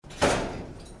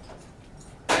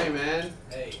Hey man,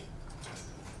 Hey.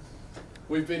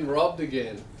 we've been robbed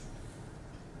again.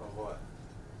 Of what?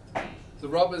 The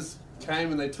robbers came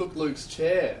and they took Luke's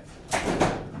chair.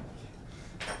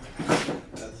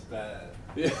 That's bad.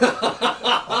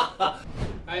 Yeah.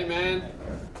 Hey man,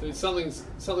 dude, something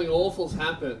awful's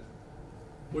happened.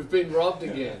 We've been robbed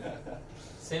again.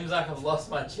 Seems like I've lost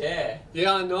my chair.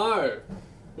 Yeah, I know.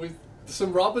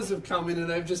 Some robbers have come in and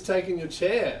they've just taken your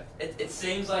chair. It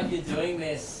seems like you're doing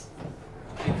this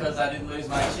because I didn't lose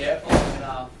my chair for long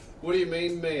enough. What do you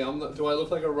mean me? Do I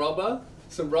look like a robber?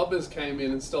 Some robbers came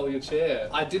in and stole your chair.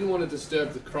 I didn't want to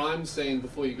disturb the crime scene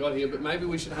before you got here, but maybe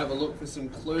we should have a look for some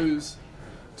clues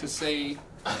to see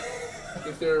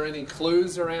if there are any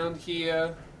clues around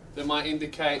here that might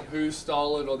indicate who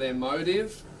stole it or their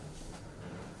motive.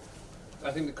 I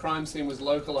think the crime scene was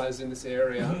localized in this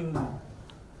area.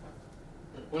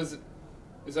 What is it?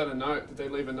 Is that a note? Did they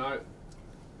leave a note?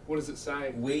 What does it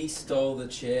say? We stole the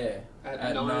chair At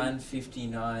at 9?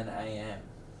 9:59 a.m.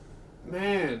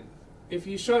 Man, if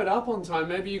you showed up on time,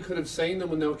 maybe you could have seen them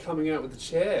when they were coming out with the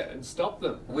chair and stopped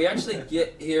them. We actually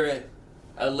get here at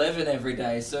 11 every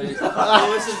day, so Lewis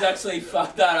has actually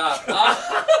fucked that up.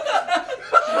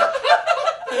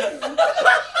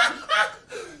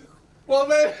 Well,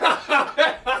 man,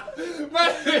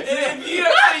 If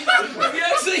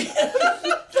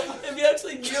you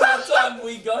actually knew what time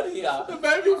we got here.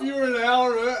 maybe if you were an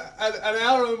hour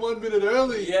and 1 minute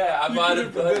early, Yeah, I you might could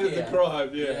have got prevented here. the crime.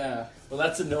 Yeah. Yeah. Well,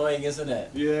 that's annoying, isn't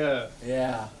it? Yeah.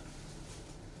 Yeah.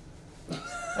 Do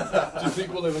you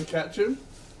think we'll ever catch him?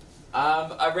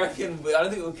 I reckon. I don't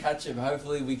think we'll catch him.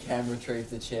 Hopefully, we can retrieve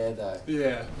the chair, though.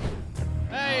 Yeah.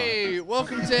 Hey,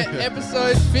 welcome to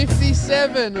episode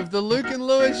 57 of the Luke and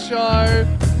Lewis Show.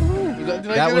 Did I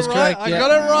get was it right? correct, I yeah.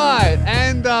 got it right.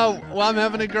 And well, I'm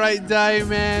having a great day,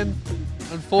 man.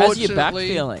 Unfortunately, How's your back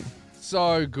feeling?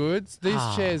 so good. These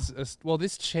chairs,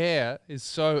 this chair is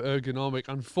so ergonomic.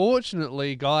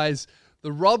 Unfortunately, guys,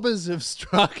 the robbers have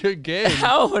struck again.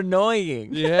 How annoying.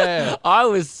 Yeah. I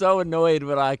was so annoyed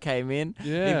when I came in.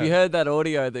 Yeah. If you heard that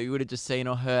audio that you would have just seen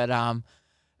or heard,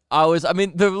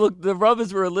 the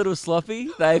robbers were a little sloppy.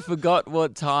 They forgot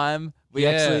what time we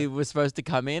Yeah. actually were supposed to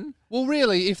come in. Well,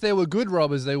 really, if they were good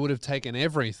robbers, they would have taken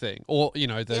everything. Or,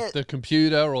 the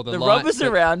computer or the The light. robbers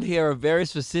around here are very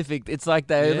specific. It's like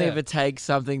they only Yeah. ever take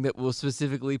something that will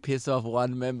specifically piss off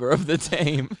one member of the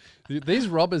team. These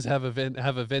robbers have a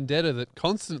vendetta that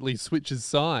constantly switches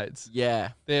sides. Yeah.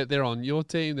 They're on your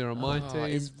team, they're on my team.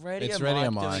 Is Radio It's Radio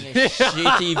Mike Mike. doing a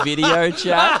shitty video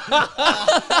chat?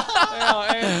 Oh,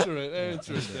 answer it,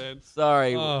 Dan.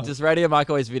 Sorry, Oh. just Radio Mike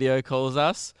always video calls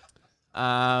us.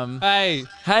 Hey,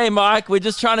 Hey, Mike, we're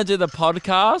just trying to do the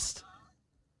podcast,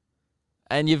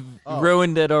 and you've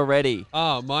ruined it already.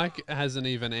 Mike hasn't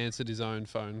even answered his own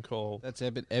phone call. That's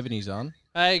Ebony's on.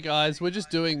 Hey guys, we're just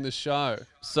doing the show.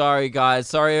 Sorry, guys.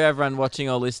 Sorry, everyone watching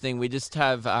or listening. We just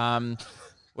have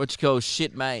what you call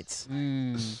shit mates.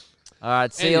 All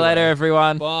right, see you Anyway, later,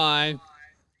 everyone. Bye.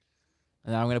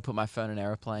 And I'm gonna put my phone in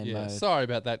airplane Yeah, mode. sorry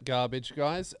about that garbage,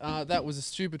 guys. That was a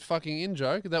stupid fucking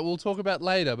in-joke that we'll talk about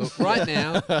later. But right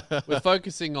now, we're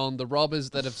focusing on the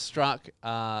robbers that have struck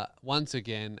once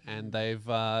again, and they've...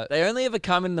 They only ever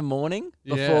come in the morning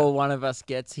before Yeah. one of us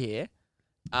gets here.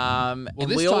 well, and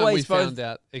this we time always we found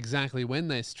out exactly when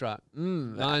they struck.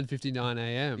 9:59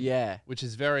 a.m. Yeah. Which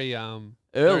is very Early.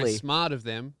 very smart of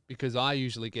them, because I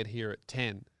usually get here at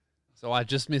 10. So I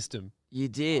just missed them. You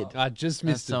did. I just That's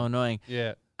missed so them. annoying.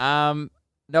 Yeah. And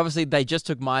obviously, they just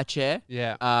took my chair.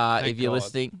 Yeah. If you're God.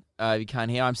 listening, you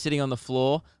can't hear. I'm sitting on the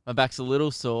floor. My back's a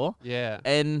little sore. Yeah.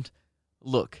 And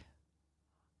look,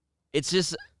 it's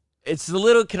a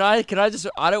little. Can I just?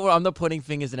 I'm not pointing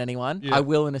fingers at anyone. Yeah. I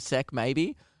will in a sec,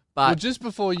 maybe. But Well, just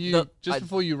before you I-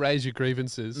 before you raise your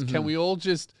grievances, can we all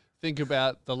just think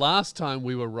about the last time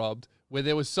we were robbed, where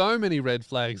there were so many red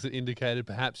flags that indicated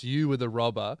perhaps you were the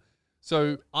robber?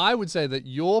 So I would say that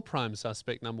you're prime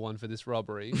suspect number one for this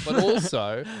robbery, but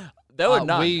also there were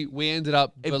none. we ended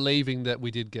up believing that we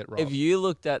did get robbed. If you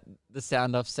looked at the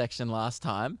sound off section last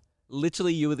time,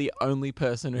 literally you were the only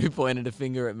person who pointed a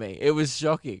finger at me. It was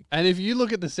shocking. And if you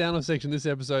look at the sound off section this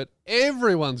episode,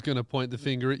 everyone's going to point the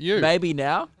finger at you. Maybe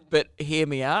now, but hear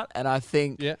me out. And I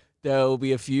think Yeah. there will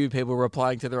be a few people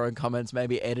replying to their own comments,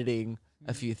 maybe editing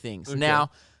a few things. Okay.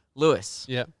 Now, Lewis,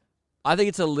 Yeah. I think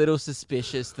it's a little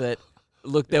suspicious that,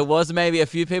 look, there was maybe a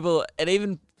few people, and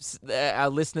even our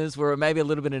listeners were maybe a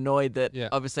little bit annoyed that Yeah.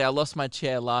 obviously I lost my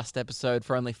chair last episode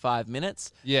for only 5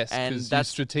 minutes. Yes, and because you that's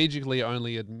strategically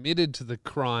only admitted to the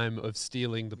crime of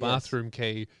stealing the Yes. bathroom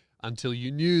key until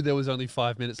you knew there was only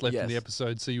 5 minutes left in the Yes.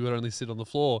 episode, so you would only sit on the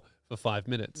floor for 5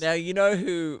 minutes. Now, you know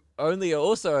who only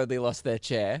lost their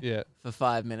chair Yeah, for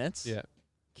 5 minutes? yeah.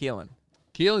 Keelan.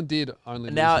 Keelan did only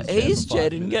Now, lose his chair his for 5 chair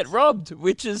didn't get minutes. robbed,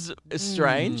 which is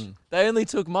strange. They only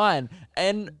took mine.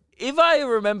 And if I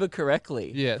remember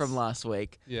correctly Yes. from last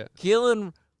week, Yeah.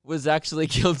 Keelan was actually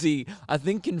guilty, I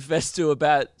think confessed to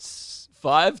about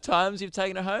 5 times you've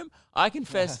taken it home. I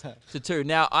confessed to 2.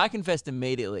 Now, I confessed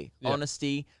immediately. Yeah.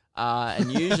 Honesty.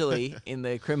 And usually in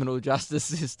the criminal justice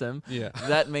system, Yeah.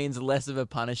 that means less of a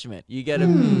punishment. You get a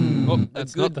Oh,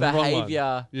 that's good not the wrong one.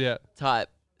 behavior Yeah. type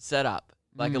setup.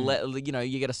 Like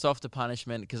you get a softer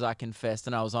punishment because I confessed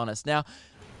and I was honest. Now,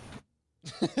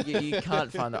 you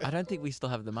can't find them. I don't think we still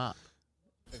have them up.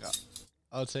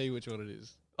 I'll tell you which one it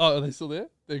is. Oh, are they still there?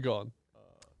 They're gone.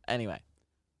 Anyway,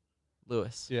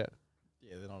 Lewis, Yeah.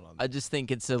 Yeah, they're not on. I just think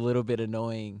it's a little bit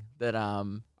annoying that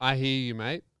I hear you,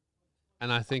 mate.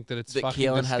 And I think that it's That fucking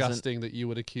Keelan hasn't- disgusting that you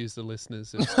would accuse the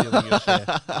listeners of stealing your chair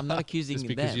I'm not accusing just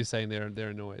because them. you're saying they're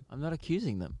annoyed. I'm not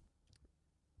accusing them.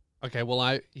 Okay, well,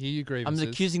 I hear you I'm grievances.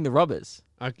 accusing the robbers.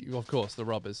 Well, of course, the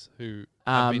robbers who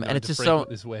have been known and it's to just frequent so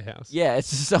this warehouse. yeah, it's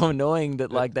just so annoying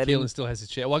that like they Keelan didn't. still has his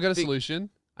chair. Well, I got a Be- solution.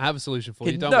 I have a solution for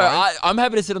you. Don't No, worry. I'm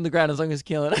happy to sit on the ground as long as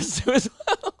Keelan has to as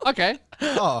well. Okay.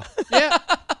 Oh, Yeah.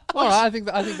 All right. I think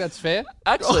that's fair.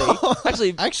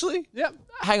 Actually, actually, Yep.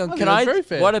 hang on. think Can that's I? very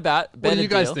fair. What about What better do you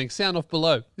guys deal? think? Sound off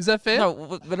below. Is that fair?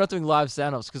 No, we're not doing live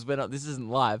sound-offs because we're not. This isn't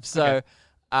live. So,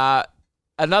 Okay.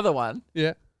 another one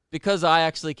Yeah. because I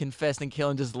actually confessed and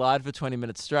Keelan just lied for 20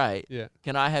 minutes straight. Yeah.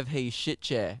 Can I have his shit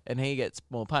chair and he gets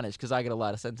more punished because I get a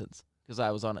lighter sentence because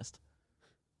I was honest.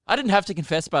 I didn't have to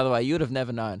confess, by the way. You would have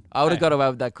never known. I would have Hey. got away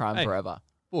with that crime Hey. forever.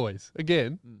 Boys,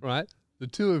 again, right? The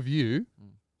two of you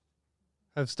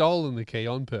have stolen the key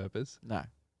on purpose. No,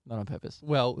 not on purpose.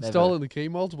 Well, Never. stolen the key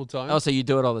multiple times. Oh, so you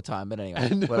do it all the time. But anyway,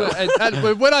 and, whatever.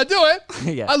 and when I do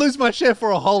it, yeah. I lose my chair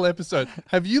for a whole episode.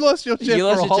 Have you lost your chair You for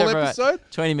lost a your whole chair for about episode?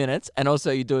 20 minutes, and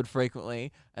also you do it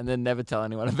frequently and then never tell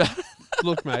anyone about it.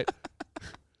 Look, mate.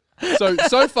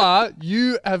 So far,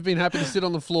 you have been happy to sit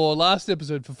on the floor last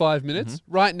episode for 5 minutes.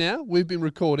 Right now, we've been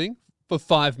recording for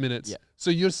 5 minutes. Yeah. So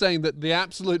you're saying that the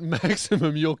absolute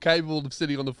maximum you're capable of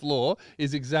sitting on the floor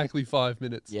is exactly 5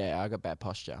 minutes. Yeah, I got bad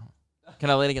posture. Can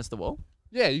I lean against the wall?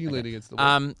 Yeah, you can lean against the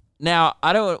wall. Now,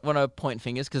 I don't want to point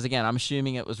fingers because, again, I'm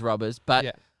assuming it was robbers, but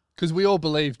Yeah. Because we all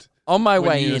believed on my when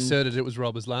way you in, asserted it was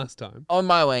robbers last time. on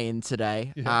my way in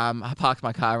today, Yeah. I parked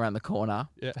my car around the corner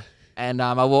Yeah. and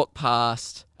I walked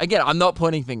past. Again, I'm not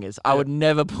pointing fingers. I would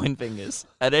never point fingers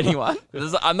at anyone.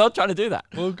 I'm not trying to do that.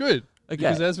 Well, good. Okay.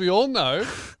 Because as we all know,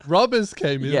 robbers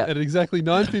came in Yeah. at exactly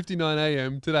 9:59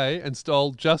 a.m. today and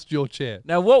stole just your chair.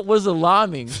 Now, what was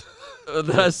alarming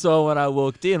that I saw when I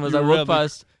walked in was You I were walked around the-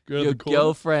 past around your the corner?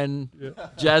 girlfriend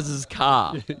Jazz's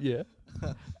car, Yeah.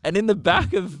 and in the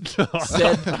back of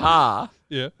said car,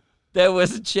 Yeah. there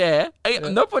was a chair.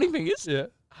 I'm not pointing fingers. Yeah.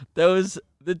 There was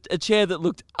a chair that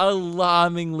looked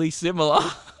alarmingly similar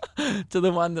to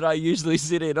the one that I usually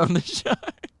sit in on the show.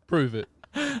 Prove it.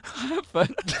 But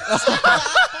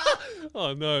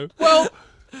Oh, no. Well,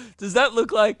 does that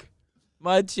look like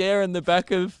my chair in the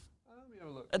back of?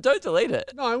 Don't delete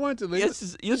it. no, I won't delete Yes,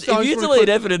 it. if So I you just wanna delete put-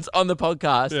 evidence on the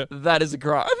podcast, Yeah. that is a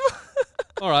crime.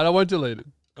 All right, I won't delete it.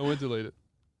 I won't delete it.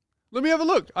 Let me have a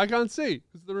look. I can't see.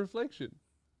 It's the reflection.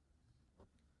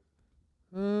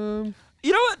 You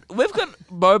know what? We've got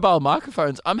mobile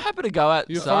microphones. I'm happy to go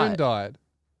outside. Your phone died.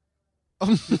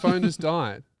 Your phone just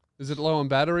died. Is it low on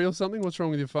battery or something? What's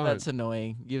wrong with your phone? That's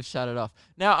annoying. You've shut it off.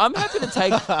 Now, I'm happy to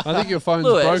take... I think your phone's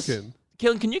Lewis, broken.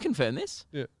 Keelan, can you confirm this?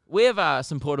 Yeah. We have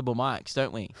some portable mics,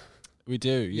 don't we? we do.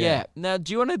 Yeah. Now,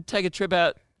 do you want to take a trip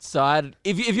outside?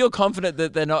 If you're confident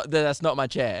that that's not my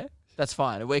chair, that's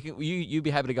fine. You'd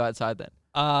be happy to go outside then.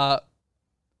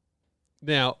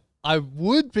 Now, I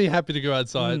would be happy to go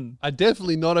outside. I'm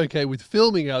definitely not okay with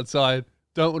filming outside.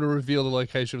 Don't want to reveal the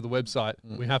location of the website.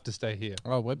 We have to stay here.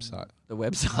 Oh, website. The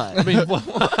website. I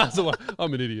mean,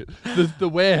 I'm an idiot. The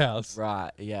warehouse.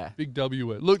 Right, yeah. Big W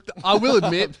word. Look, I will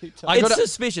admit, I It's got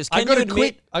suspicious. I Can got you a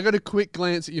admit? I got a quick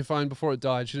glance at your phone before it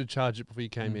died. Should have charged it before you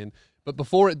came in. But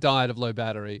before it died of low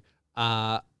battery,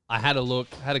 I had a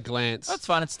look, had a glance. That's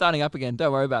fine. It's starting up again.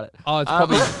 Don't worry about it. Oh,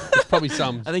 it's probably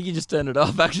some. I think you just turned it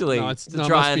off, actually, No, to it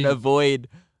try must and be- avoid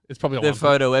It's probably on the 1%.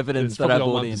 photo evidence It's that I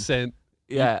probably brought on in. 1%.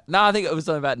 Yeah. No, I think it was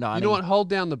only about 90. You know what? Hold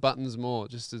down the buttons more,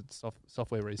 just to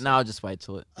software reset. No, I'll just wait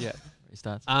till it Yeah.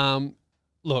 restarts.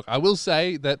 Look, I will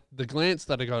say that the glance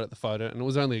that I got at the photo, and it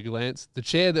was only a glance, the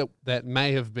chair that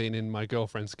may have been in my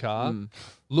girlfriend's car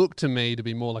looked to me to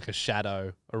be more like a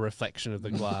shadow, a reflection of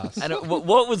the glass. And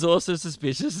what was also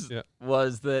suspicious Yeah.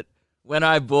 was that when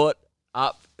I bought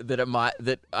up that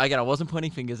again, I wasn't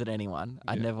pointing fingers at anyone.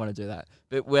 I never want to do that.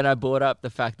 But when I brought up the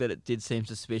fact that it did seem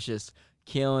suspicious,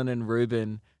 Keelan and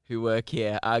Ruben, who work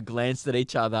here, glanced at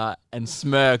each other and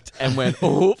smirked and went,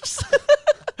 "Oops."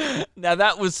 Now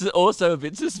that was also a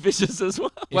bit suspicious as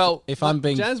well. Well, if I'm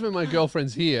being Jasmine, my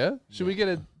girlfriend's here. Should we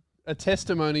get a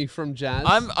testimony from Jazz?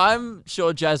 I'm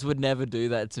sure Jazz would never do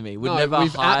that to me. Would no, never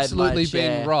we've hide absolutely my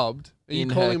chair been robbed. Are you in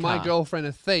her calling my car. girlfriend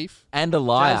a thief? and a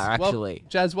liar. Jazz, Actually,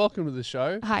 Jazz, welcome to the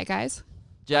show. Hi, guys.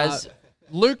 Jazz,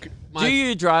 Luke, do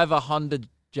you drive a Honda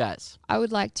Jazz? I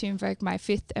would like to invoke my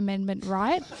Fifth Amendment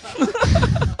right.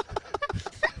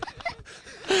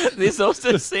 This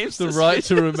also seems the right to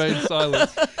suspicious. remain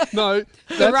silent. No,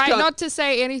 The right not to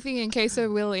say anything in case I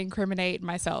will incriminate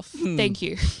myself. Thank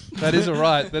you. that is a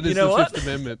right. That is You know the what? Fifth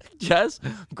Amendment. Jazz,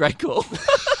 great call.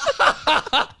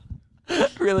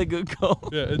 Really good call.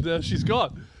 Yeah, and she's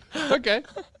gone. Okay.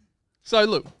 So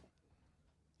look,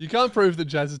 you can't prove that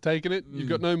Jazz has taken it. You've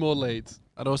got no more leads.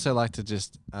 I'd also like to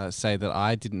just say that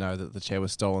I didn't know that the chair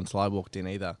was stolen until I walked in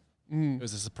either. It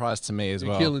was a surprise to me as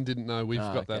well. Keelan didn't know. We've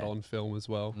Oh, got that okay. on film as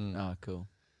well. Oh, cool.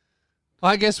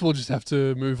 I guess we'll just have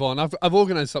to move on. I've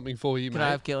organised something for you, Can mate. I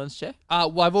have Keelan's chair?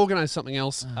 Well, I've organised something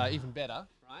else even better.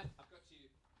 Right?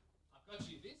 I've got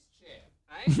you this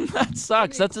chair. That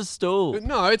sucks. That's a stool.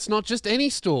 No, it's not just any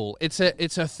stool. It's a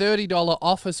 $30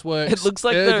 Office Works It looks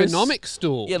like those- ergonomic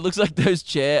stool. Yeah, it looks like those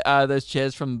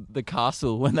chairs from the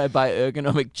castle when they buy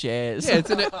ergonomic chairs. Yeah,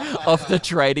 it's an off the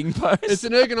trading post. it's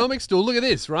an ergonomic stool. Look at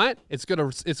this, right? It's got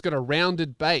a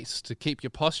rounded base to keep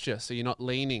your posture so you're not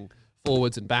leaning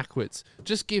forwards and backwards.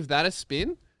 Just give that a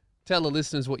spin. Tell the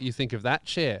listeners what you think of that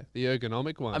chair, the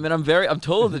ergonomic one. I mean, I'm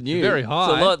taller than you. Very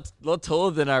high. It's a lot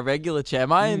taller than our regular chair.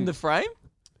 Am I in the frame?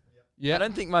 yeah. I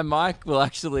don't think my mic will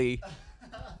actually.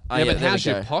 Oh, Yeah, but there we how's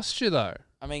your go. posture though?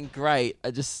 I mean, great.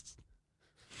 I just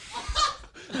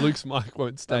Luke's mic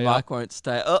won't the stay up. mic won't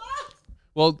stay. Oh,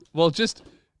 Well,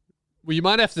 you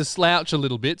might have to slouch a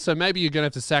little bit, so maybe you're going to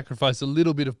have to sacrifice a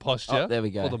little bit of posture. Oh, there we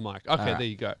go. For the mic. Okay, Alright. there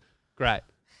you go. Great.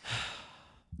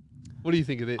 What do you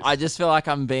think of this? I just feel like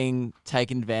I'm being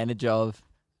taken advantage of,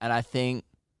 and I think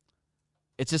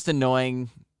it's just annoying.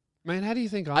 Man, how do you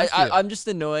think I feel? I'm just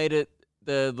annoyed at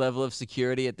the level of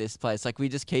security at this place. Like, we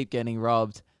just keep getting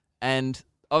robbed, and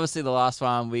obviously the last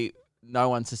one no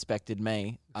one suspected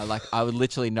me. I would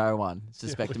literally no one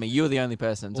suspected me. You were the only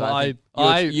person. So Well, I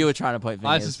think you were trying to point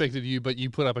I fingers. suspected you, but you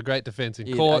put up a great defense in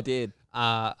Yeah, court. I did.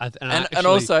 And And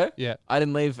also, yeah. I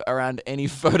didn't leave around any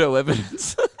photo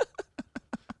evidence.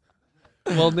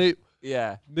 Well,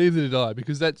 Yeah. neither did I,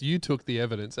 because you took the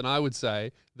evidence, and I would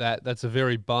say that that's a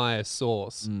very biased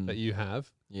source that you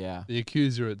have. Yeah. The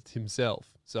accuser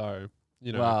himself. So,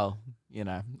 you know. Well,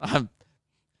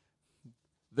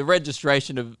 the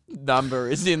registration of number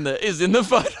is in the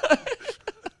photo.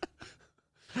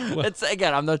 It's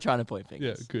again, I'm not trying to point yeah,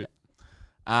 fingers. good.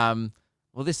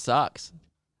 Well, this sucks.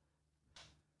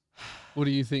 What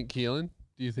do you think, Keelan?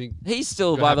 Do you think? He's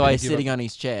still, You're by the happy way, to give sitting up? on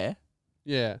his chair.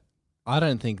 Yeah. I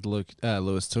don't think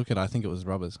Lewis took it. I think it was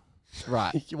robbers.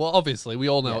 Right. Well, obviously, we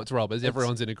all know Yeah. it's robbers.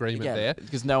 Everyone's in agreement Yeah, there.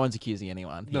 because no one's accusing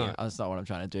anyone. No. Here. That's not what I'm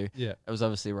trying to do. Yeah. It was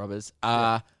obviously robbers.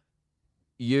 Yeah.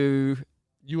 You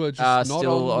You are just are not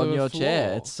still on the your chair.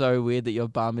 floor. It's so weird that your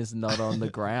bum is not on the Do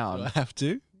I ground. have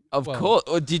to? Of Well- course.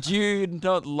 Or did you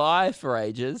not lie for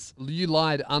ages? You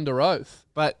lied under oath.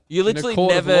 But You a literally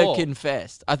court of never law.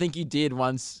 confessed. I think you did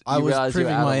once. I you was realized you were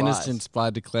proving out my of lies. innocence by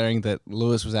declaring that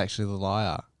Lewis was actually the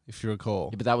liar, if you recall.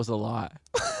 Yeah, but that was a lie.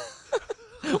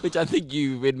 Which I think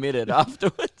you admitted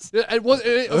afterwards. It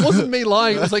wasn't me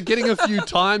lying. It was like getting a few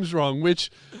times wrong, which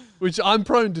I'm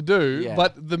prone to do. Yeah.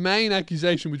 But the main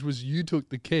accusation, which was you took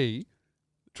the key,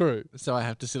 true. So I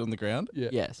have to sit on the ground? Yeah.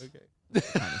 Yes. Okay.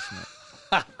 Punishment.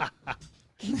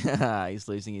 He's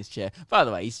losing his chair. By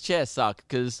the way, his chair sucked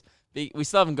because we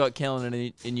still haven't got Kellen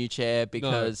a new chair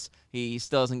because he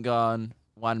still hasn't gone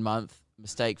 1 month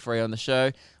mistake-free on the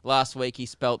show. Last week he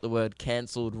spelt the word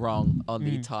cancelled wrong on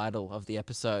the title of the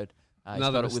episode. He Another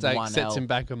spelled it with mistake one sets L. him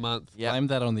back a month. Yeah. Blame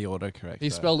that on the autocorrect. He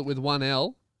though. spelled it with one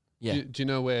L. Yeah. Do you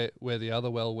know where the other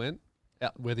L went?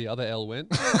 Where the other L went?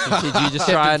 Did you just Kept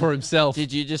try it for and himself.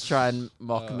 did you just try and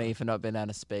mock me for not being able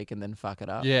to speak and then fuck it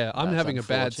up? Yeah, I'm That's having a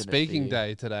bad unfortunate for speaking you.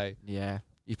 day today. Yeah.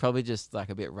 You're probably just like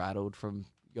a bit rattled from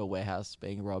your warehouse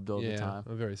being robbed all Yeah, the time.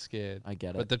 I'm very scared. I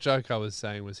get it. But the joke I was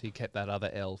saying was he kept that other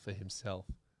L for himself,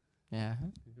 Yeah.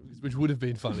 which would have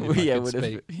been funny. Well, if I yeah, could would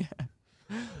speak. have.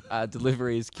 Yeah.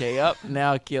 Delivery is key up.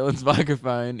 Now Keelan's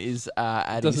microphone is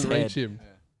at his Doesn't head. reach him.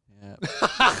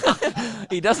 Yeah.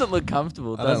 He doesn't look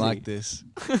comfortable, I does don't he? like this.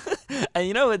 And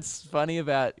you know what's funny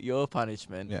about your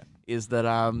punishment Yeah. is that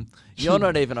you're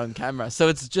not even on camera, so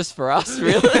it's just for us,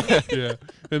 really. Yeah,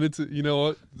 and it's you know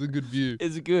what? It's a good view.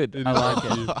 It's good. It I is like a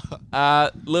good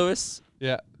it. view. Lewis,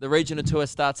 Yeah. the regional tour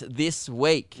starts this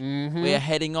week. Mm-hmm. We are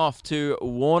heading off to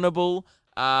Warrnambool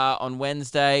on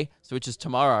Wednesday, so which is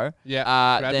tomorrow. Yeah,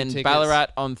 grab Then your tickets. Ballarat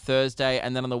on Thursday,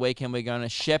 and then on the weekend we're going to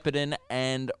Shepparton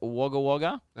and Wagga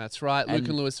Wagga. That's right. And-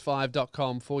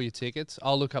 LukeandLewis5.com for your tickets.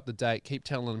 I'll look up the date. Keep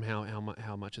telling them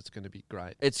how much it's going to be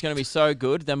great. It's going to be so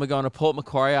good. Then we're going to Port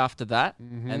Macquarie after that,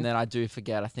 Mm-hmm. and then I do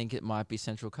forget. I think it might be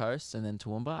Central Coast, and then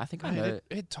Toowoomba. I think I know.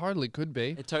 It totally could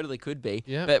be. It totally could be.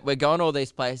 Yeah. But we're going to all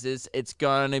these places. It's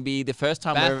going to be the first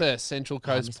time we're... Bathurst, Central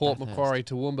Coast, missed Port Bathurst. Macquarie,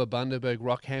 Toowoomba, Bundaberg,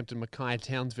 Rockhampton, Mackay,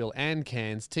 Townsville, and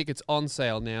Cairns. Tickets on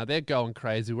sale now. They're going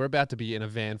crazy. We're about to be in a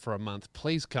van for a month.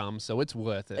 Please come, so it's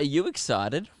worth Are it. you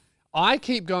excited? I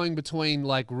keep going between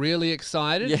like really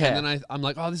excited, Yeah. and then I'm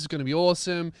like, oh, this is going to be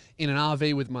awesome. In an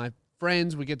RV with my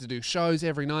friends, we get to do shows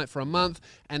every night for a month,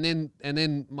 and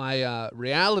then my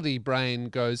reality brain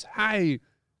goes, hey,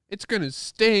 it's going to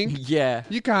stink. Yeah.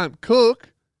 You can't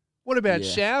cook. What about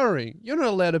Yeah. showering? You're not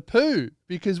allowed to poo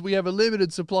because we have a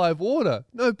limited supply of water.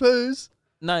 No poos.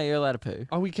 No, you're allowed to poo.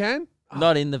 Oh, we can?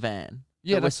 Not in the van.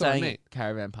 Yeah, But that's we're what I staying mean. at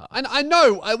Caravan Park. I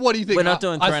know. What do you think? We're not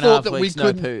doing I 3.5 thought that weeks, we no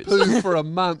couldn't poos. poo for a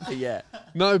month. Yeah.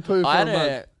 No poo for I a had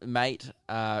month. a mate,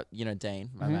 Dean,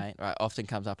 my Mm-hmm. mate, right, often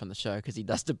comes up on the show because he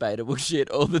does debatable shit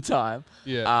all the time.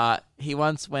 Yeah. He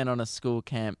once went on a school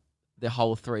camp the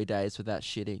whole 3 days without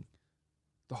shitting.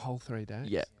 The whole 3 days.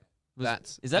 Yeah. Is and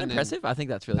that then- impressive? I think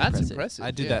that's really That's impressive. impressive.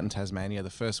 I did yeah. that in Tasmania. The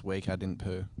first week I didn't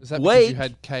poo. Is that because you Wait.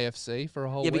 had KFC for a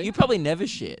whole Yeah, week? but you probably never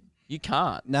shit. You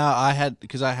can't. No,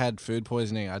 because I had food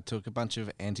poisoning. I took a bunch of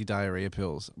anti-diarrhea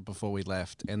pills before we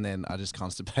left, and then I just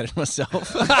constipated myself.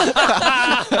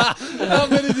 How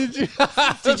many did you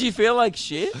have? Did you feel like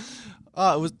shit?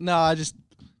 Oh, it was no. I just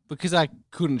because I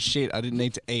couldn't shit. I didn't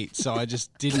need to eat, so I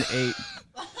just didn't eat.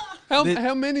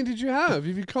 How many did you have?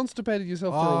 If you constipated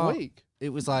yourself for Oh. a week? It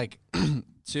was like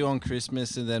 2 on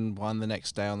Christmas, and then 1 the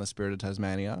next day on the Spirit of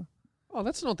Tasmania. Oh,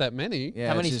 that's not that many. Yeah,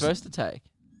 How many are it's you just supposed to take?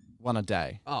 1 a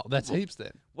day. Oh, that's heaps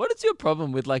then. What is your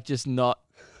problem with like just not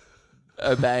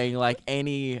obeying like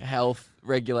any health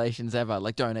regulations ever?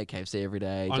 Like don't eat KFC every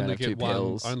day, don't have 2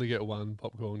 pills. Only get one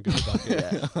popcorn. Go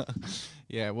bucket. Yeah.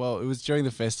 Yeah, well, it was during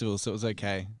the festival, so it was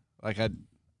okay. Like I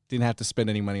didn't have to spend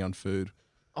any money on food.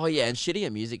 Oh yeah, and shitting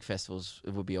at music festivals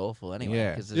it would be awful anyway.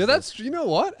 Yeah. 'cause Yeah, there's that's you know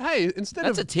what? Hey, instead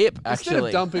that's a of tip instead actually.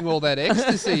 of dumping all that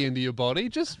ecstasy into your body,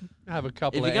 just have a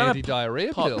couple If of you're gonna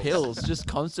anti-diarrhea Pop pills. pills, just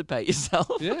constipate yourself.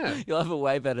 Yeah. You'll have a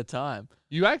way better time.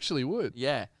 You actually would.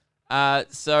 Yeah.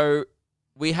 So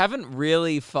we haven't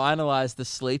really finalized the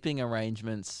sleeping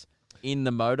arrangements in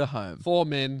the motorhome. 4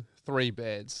 men, 3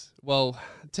 beds. Well,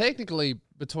 technically,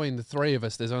 between the 3 of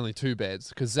us, there's only 2 beds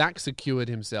because Zach secured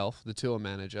himself, the tour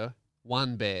manager,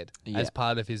 1 bed Yeah. as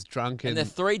part of his drunken. And they're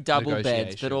 3 double beds,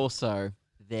 negotiation. but also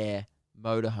they're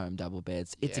motorhome double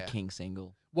beds. It's a Yeah. king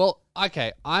single. Well,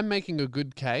 okay, I'm making a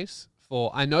good case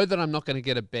for. I know that I'm not going to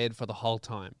get a bed for the whole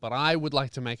time, but I would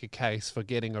like to make a case for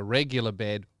getting a regular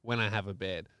bed when I have a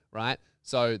bed, right?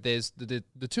 So there's the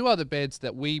 2 other beds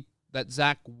that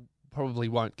Zach probably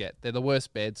won't get. They're the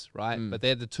worst beds, right? But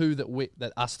they're the 2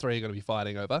 that us 3 are going to be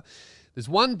fighting over. There's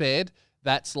 1 bed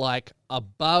that's like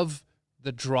above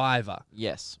the driver.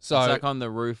 Yes. So- it's like on the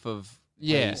roof of where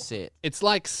Yeah. you sit. It's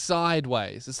like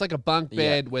sideways. It's like a bunk Yeah.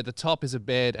 bed where the top is a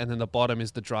bed and then the bottom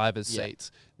is the driver's Yeah.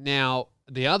 seats. Now,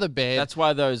 the other bed. That's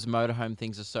why those motorhome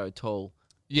things are so tall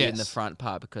in the Yes. front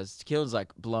part because Keelan's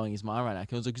like blowing his mind right now.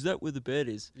 Keelan's like, is that where the bed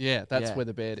is? Yeah, that's Yeah. where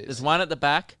the bed is. There's one at the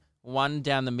back, one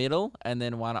down the middle, and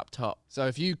then one up top. So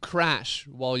if you crash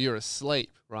while you're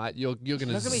asleep, right, you're going You're to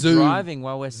not going to be zoom driving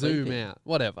while we're zoom sleeping. out,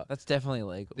 whatever. That's definitely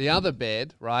illegal. The other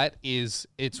bed, right, it's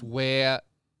where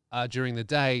during the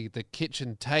day the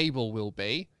kitchen table will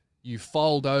be. You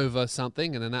fold over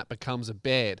something and then that becomes a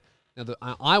bed. Now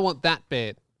I want that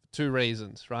bed for 2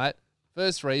 reasons, right?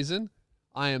 First reason,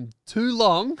 I am too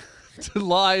long to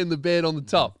lie in the bed on the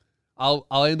top. I'll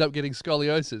end up getting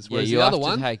scoliosis. Yeah, Whereas you the have other to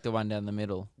one, take the one down the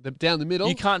middle. down the middle,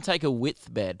 You can't take a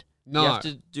width bed. No. You have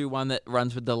to do one that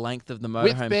runs with the length of the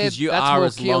with motorhome bed, because you that's are more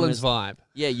as long Keelan's as vibe.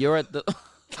 yeah. You're at the.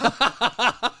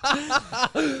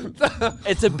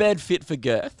 It's a bed fit for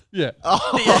girth. Yeah.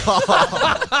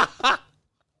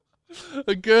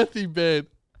 A girthy bed.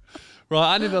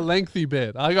 Right, I need a lengthy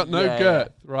bed. I got no Yeah,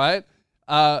 girth, right?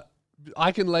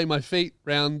 I can lay my feet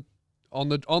round on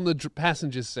the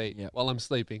passenger seat Yep. while I'm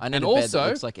sleeping. I need and a bed also, that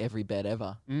looks like every bed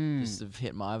ever. Just to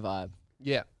hit my vibe.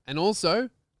 yeah, and also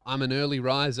I'm an early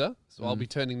riser, so I'll be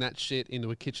turning that shit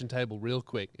into a kitchen table real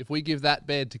quick. If we give that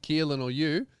bed to Keelan or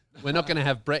you, we're not going to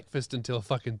have breakfast until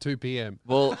fucking 2 p.m.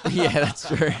 Well, yeah, that's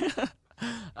true.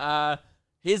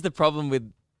 Here's the problem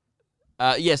with,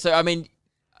 so I mean,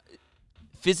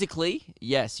 physically,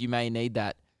 yes, you may need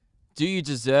that. Do you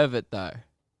deserve it though?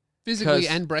 Physically 'Cause-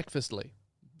 and breakfastly.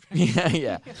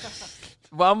 Yeah.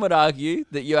 One would argue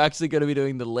that you're actually going to be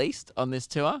doing the least on this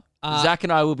tour. Zach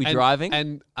and I will be driving.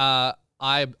 And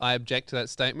I object to that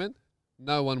statement.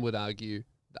 No one would argue.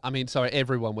 I mean, sorry,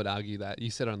 everyone would argue that.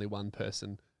 You said only one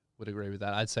person would agree with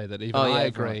that. I'd say that even I everyone.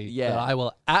 agree Yeah. that I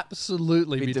will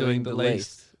absolutely be doing the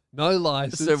least. No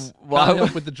license. So why Can't help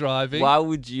would- with the driving. Why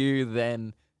would you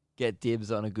then get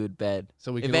dibs on a good bed?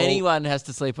 So we If can all- anyone has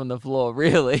to sleep on the floor,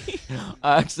 really,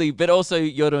 actually, but also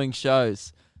you're doing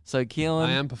shows. So Keelan,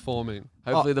 I am performing.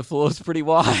 hopefully the floor's pretty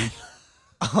wide.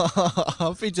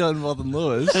 I'll be doing more than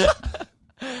Lewis.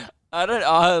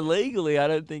 Legally, I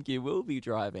don't think you will be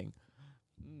driving.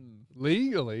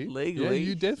 Legally? Legally, Yeah,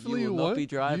 you definitely will not won't. be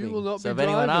driving. You will not so be if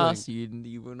anyone driving. asks,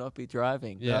 you will not be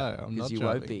driving. Yeah. No, I'm because not you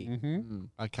driving. won't be. Mhm.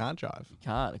 I can't drive. You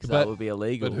can't, because But- that would be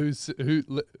illegal. But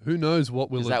who knows what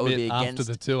we'll 'Cause that would be admit after against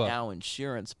the tour? our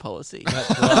insurance policy.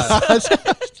 That's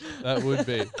right. That would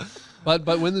be. But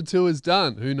when the tour's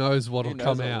done, who knows what'll Who knows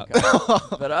come what will out? come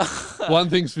out. But One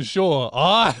thing's for sure,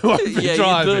 I won't be yeah,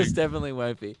 driving. yours definitely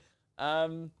won't be.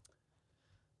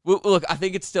 Look, I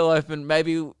think it's still open.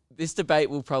 Maybe this debate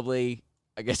will probably,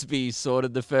 I guess, be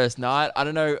sorted the first night. I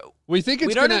don't know. We think it's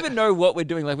We don't gonna, even know what we're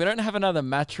doing. Like, we don't have another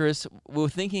mattress. We're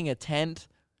thinking a tent.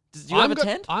 Do you have a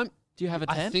tent? Do you have a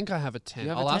tent? I think I have a tent.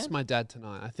 have a I'll ask tent? my dad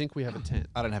tonight. I think we have a tent.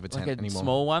 I don't have a tent like a anymore.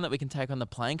 small one that we can take on the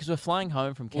plane because we're flying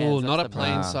home from Cairns. Oh, That's not a the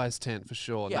problem. plane-sized tent for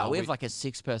sure. Yeah, No, we have like a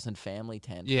 6-person family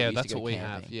tent. yeah, We used to that's go what we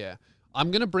camping. have. Yeah,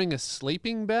 I'm gonna bring a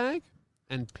sleeping bag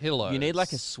and pillows. You need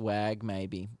like a swag,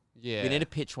 maybe. yeah. We need to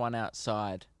pitch one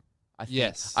outside. I think.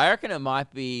 Yes. I reckon it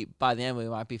might be, by the end, we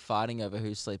might be fighting over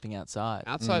who's sleeping outside.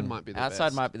 Outside might be the Outside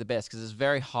best. might be the best because it's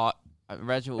very hot. I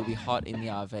imagine it will be hot in the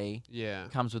RV. Yeah.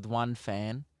 Comes with one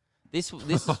fan. This One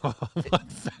yeah,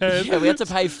 fan. we had to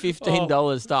pay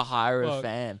 $15 to hire a Fuck.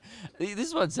 fan. This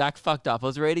is what Zach fucked up. I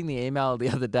was reading the email the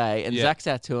other day, and Yeah. Zach's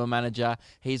our tour manager.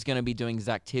 He's going to be doing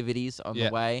Zactivities on Yeah.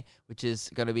 the way, which is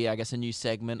going to be, I guess, a new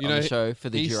segment You on know, the show for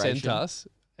the He duration.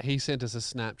 sent us a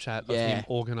Snapchat of Yeah. him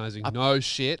organising. No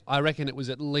shit. I reckon it was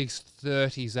at least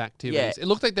 30 activities. Yeah. It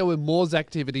looked like there were more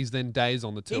activities than days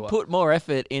on the He tour. put more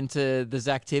effort into the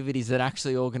Zactivities than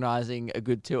actually organising a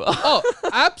good tour. Oh,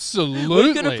 absolutely.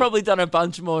 We could have probably done a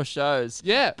bunch more shows.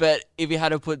 Yeah. But if you had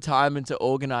to put time into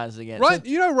organising it. Right, So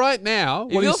you know, right now,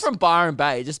 if what you're he's- from Byron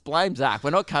Bay, just blame Zach. We're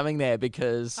not coming there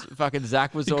because fucking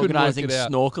Zach was He couldn't work organising it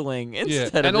out. snorkeling yeah.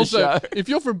 instead And of also, a show. if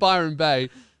you're from Byron Bay,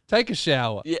 take a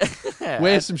shower, Yeah.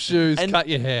 wear some shoes, and- cut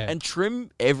your hair. and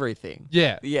trim everything.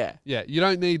 yeah. Yeah. Yeah, you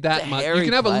don't need that It's a much. You hairy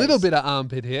can have a little place. bit of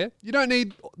armpit hair. You don't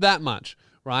need that much,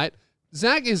 right?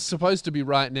 Zach is supposed to be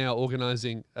right now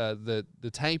organising the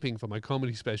taping for my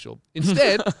comedy special.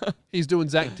 Instead, he's doing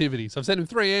Zactivities. I've sent him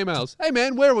 3 emails. Hey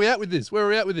man, where are we at with this? Where are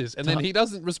we at with this? And then he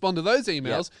doesn't respond to those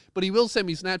emails, but he will send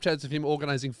me Snapchats of him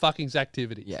organising fucking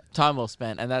Zactivities. Yeah, time well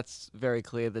spent, and that's very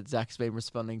clear that Zach's been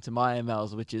responding to my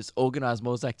emails, which is organise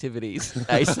more activities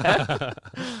ASAP.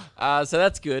 So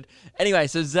that's good. Anyway,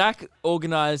 so Zach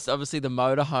organised obviously the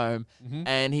motorhome,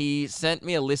 and he sent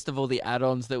me a list of all the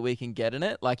add-ons that we can get in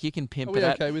it. Like you can pimp Are we it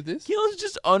out. okay with this? Keelan's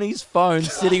just on his phone,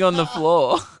 sitting on the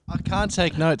floor. I can't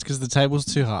take notes because the table's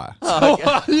too high.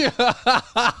 yeah.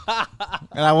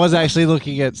 And I was actually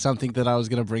looking at something that I was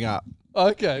going to bring up.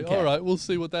 Okay, all right. We'll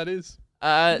see what that is.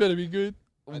 Better be good.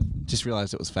 Just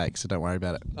realized it was fake, so don't worry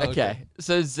about it. Okay.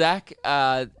 So Zach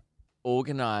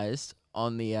organised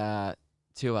on the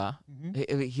tour.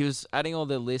 He was adding all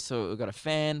the lists. So we've got a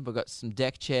fan, we've got some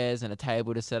deck chairs and a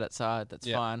table to set outside. That's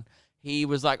Yeah. fine. He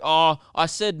was like, "Oh, I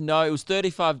said no. It was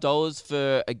 $35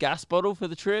 for a gas bottle for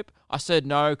the trip. I said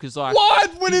no because like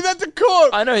What? We need that to cook.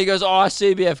 I know." He goes, "Oh,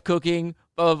 CBF cooking."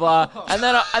 Blah blah blah. And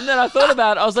then I thought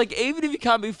about it. I was like, even if you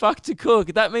can't be fucked to cook,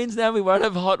 that means now we won't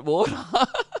have hot water.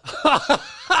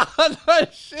 No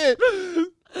shit.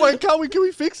 Wait, can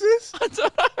we fix this? I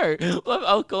don't know.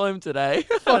 I'll call him today.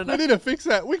 I Fuck, don't we know. need to fix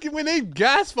that. We need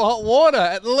gas for hot water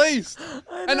at least.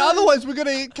 And otherwise we're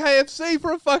gonna eat KFC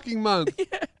for a fucking month.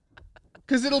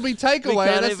 Because it'll be takeaway,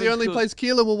 can't and that's the even only cook. place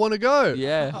Keelan will want to go.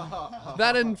 Yeah.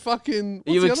 That and fucking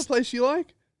You what's the ex- other place you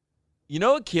like? You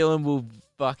know what Keelan will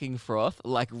fucking froth?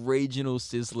 Like regional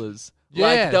sizzlers. Yeah,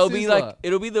 like they'll be Sizzler. like,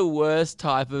 it'll be the worst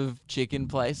type of chicken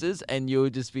places and you'll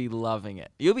just be loving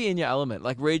it. You'll be in your element.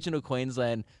 Like regional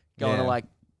Queensland going to Yeah. like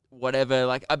whatever.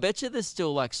 Like, I bet you there's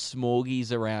still like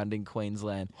smorgies around in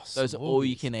Queensland. Those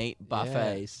all-you-can-eat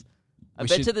buffets. I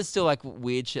bet you there's still like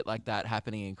weird shit like that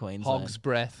happening in Queensland. Hog's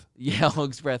breath. Yeah,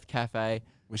 Hog's Breath Cafe.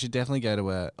 We should definitely go to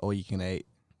a all-you-can-eat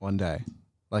one day,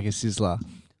 like a sizzler.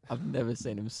 I've never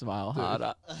seen him smile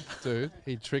harder. Dude,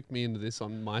 he tricked me into this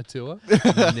on my tour.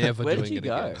 Never Where doing did you it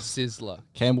go? again. Sizzler.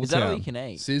 Campbelltown. Is that all you can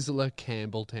eat? Sizzler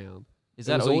Campbelltown. Is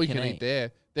It that was all you can eat?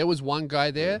 there. There was one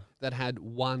guy there that had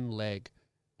one leg.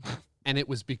 And it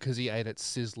was because he ate at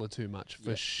Sizzler too much,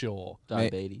 for sure.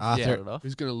 Diabetes. Arthur- Cut it off.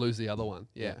 Who's going to lose the other one?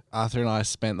 Yeah. Arthur and I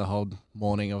spent the whole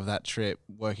morning of that trip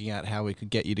working out how we could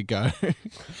get you to go.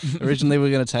 Originally, we were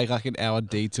going to take like an hour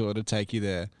detour to take you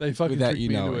there. They fucking Without tricked you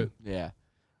me into knowing. it. Yeah.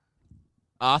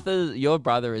 Arthur, your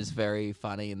brother is very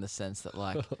funny in the sense that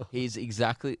like he's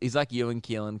like you and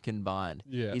Keelan combined.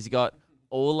 Yeah. He's got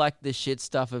all like the shit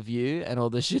stuff of you and all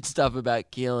the shit stuff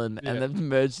about Keelan, Yeah. and they've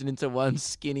merged it into one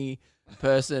skinny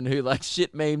person who like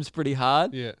shit memes pretty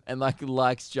hard Yeah. and like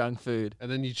likes junk food. And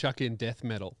then you chuck in death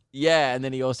metal. Yeah, and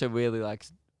then he also really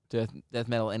likes death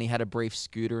metal, and he had a brief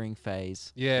scootering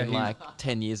phase. Yeah, in he- like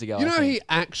 10 years ago. You I know, think. he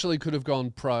actually could have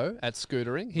gone pro at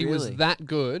scootering. He was Really? that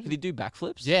good. Could he do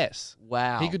backflips? Yes.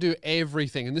 Wow. He could do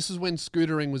everything. And this is when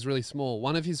scootering was really small.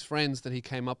 One of his friends that he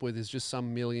came up with is just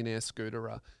some millionaire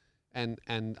scooterer. And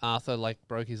Arthur like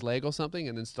broke his leg or something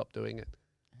and then stopped doing it.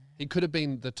 He could have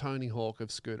been the Tony Hawk of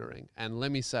scootering. And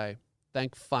let me say,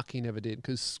 thank fuck he never did,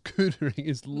 because scootering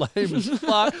is lame as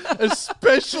fuck,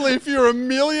 especially if you're a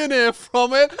millionaire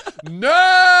from it.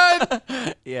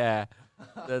 Nerd! Yeah,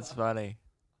 that's funny.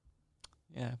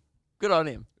 Yeah, good on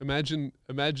him. Imagine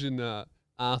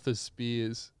Arthur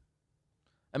Spears.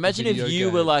 Imagine if Video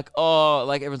you were game. like, oh,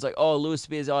 like everyone's like, oh, Lewis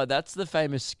Spears, oh, that's the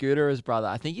famous Scooterer's brother.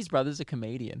 I think his brother's a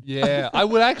comedian. Yeah, I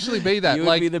would actually be that. You would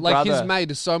like, be the like his brother.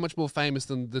 mate is so much more famous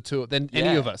than any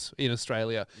Yeah. of us in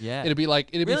Australia. Yeah. It'd be Really,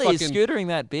 be is fucking scootering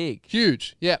that big?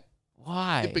 huge. Yeah,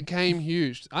 Why? it became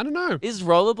huge. I don't know. Is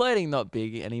rollerblading not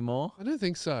big anymore? I don't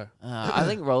think so. I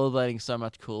think rollerblading's so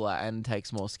much cooler and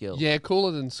takes more skill. Yeah,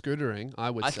 cooler than scootering, I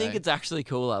would I say. think it's actually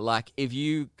cooler. Like, if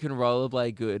you can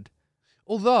rollerblade good.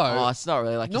 Although, Oh, it's not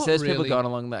really. Like, not there's people really. going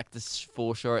along like this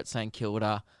foreshore at St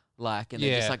Kilda, like, and they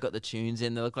just Yeah. like got the tunes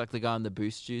in. They look like the guy on the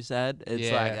Boost Juice ad. It's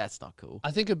Yeah. like, that's not cool.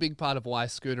 I think a big part of why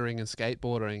scootering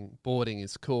and boarding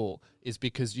is cool is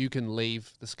because you can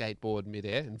leave the skateboard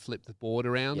midair and flip the board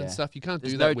around Yeah. and stuff. You can't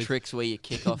There's do no that with tricks where you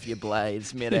kick off your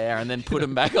blades midair and then put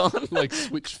them back on. like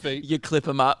switch feet. You clip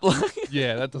them up. Like,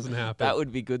 Yeah, that doesn't happen. that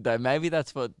would be good though. Maybe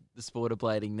that's what the sport of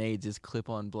blading needs is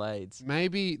clip-on blades.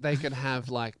 Maybe they could have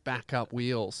like backup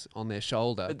wheels on their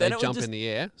shoulder. But They then it would jump just- in the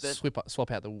air, that-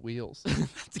 swap out the wheels.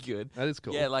 That's good. That is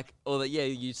cool. Yeah, like, or that, yeah,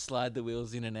 you slide the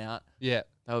wheels in and out. Yeah.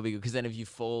 That would be good because then if you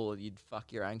fall, you'd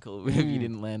fuck your ankle if you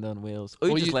didn't land on wheels, or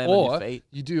you Or just you- land on or your feet.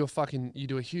 you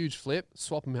do a huge flip,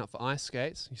 swap them out for ice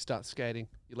skates. You start skating,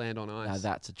 you land on ice. Now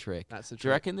that's a trick. That's a Do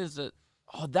you reckon there's a?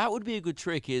 Oh, that would be a good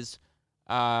trick.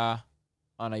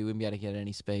 Oh no, you wouldn't be able to get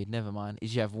any speed. Never mind.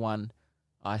 Is you have one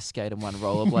ice skate and one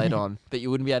rollerblade on, but you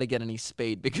wouldn't be able to get any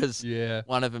speed because Yeah.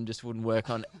 one of them just wouldn't work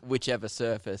on whichever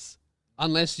surface.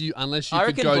 Unless you I could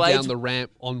reckon go blades- down the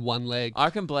ramp on one leg, I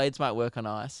reckon blades might work on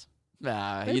ice.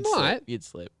 Nah, They you'd slip. might. You'd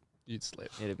slip. you'd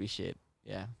slip. It'd be shit.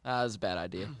 Yeah, that was a bad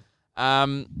idea.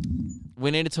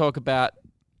 We need to talk about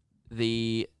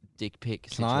the dick pic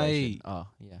Can I- situation. Oh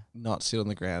yeah. Not sit on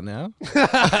the ground now.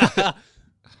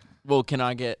 Well, can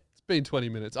I get? It's been 20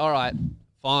 minutes. All right.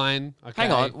 Fine. Okay.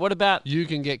 Hang on. What about? You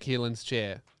can get Keelan's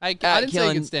chair. Hey, I didn't say you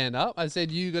Keelan- could stand up. I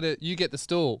said you get the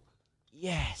stool.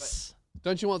 Yes.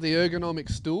 Don't you want the ergonomic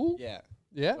stool? Yeah.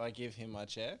 Yeah. Do I give him my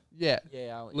chair? Yeah.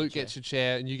 Yeah. I'll Luke gets your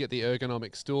chair and you get the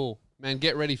ergonomic stool. Man,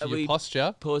 get ready for Are your we-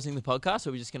 posture. pausing the podcast, or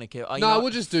are we just gonna keep? Oh, you No, know what?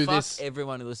 we'll just do Fuck this.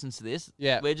 Everyone who listens to this,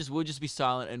 Yeah. we'll just be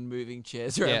silent and moving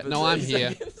chairs around. Yeah, for no, I'm 30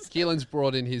 here. seconds. Keelan's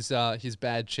brought in his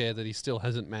bad chair that he still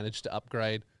hasn't managed to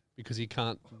upgrade because he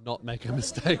can't not make a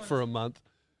mistake for a month.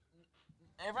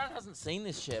 Everyone hasn't seen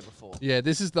this chair before. Yeah,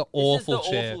 this is the awful this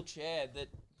is the chair. awful chair that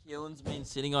Keelan's been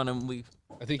sitting on, and we.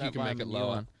 I think you don't can buy make him it a new lower.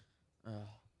 one. Oh,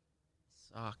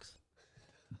 sucks.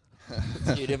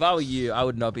 Dude, if I were you, I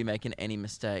would not be making any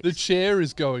mistakes. The chair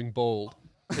is going bald.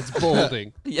 It's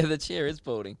balding. Yeah, the chair is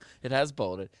balding. It has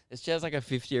balded. This chair's like a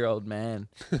 50-year-old man.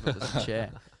 This chair.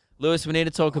 Lewis, we need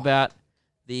to talk about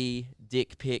the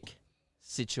dick pic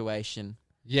situation.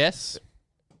 Yes.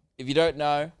 If you don't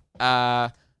know,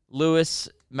 Lewis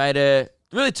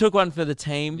really took one for the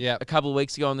team Yep. a couple of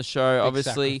weeks ago on the show. Big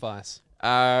Obviously, sacrifice.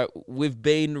 we've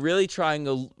been really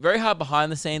trying very hard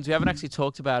behind the scenes. We haven't actually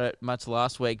talked about it much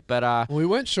last week, but We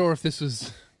weren't sure if this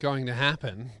was going to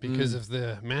happen because Mm. of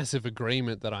the massive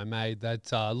agreement that I made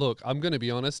that, look, I'm going to be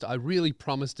honest, I really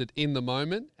promised it in the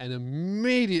moment and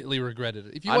immediately regretted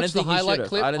it. If you I don't watch the think you highlight should've.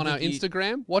 clip I don't on our think you-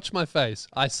 Instagram, watch my face.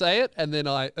 I say it and then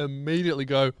I immediately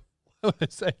go, why would I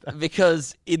say that?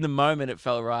 Because in the moment it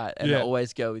felt right, and Yeah.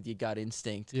 always go with your gut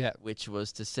instinct, Yeah. which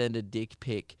was to send a dick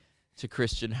pic to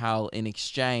Christian Hull in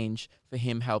exchange for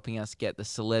him helping us get the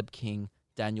celeb king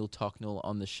Daniel Tocknell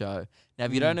on the show. Now,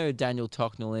 if you don't know who Daniel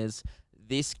Tocknell is,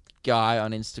 this guy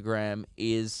on Instagram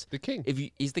is The king.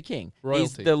 he's the king. Royalty.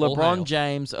 He's the All LeBron hail.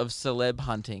 James of celeb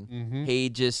hunting. Mhm. He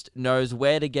just knows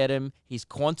where to get him. His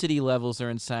quantity levels are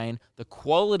insane. The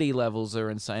quality levels are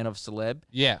insane of celeb.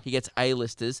 Yeah. He gets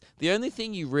A-listers. The only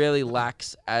thing you really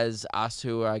lacks as us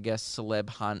who are, I guess, celeb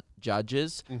hunt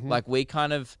judges, like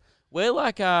we're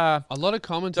like A lot of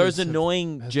commentators those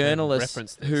annoying have journalists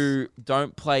referenced this. who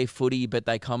don't play footy but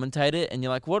they commentate it, and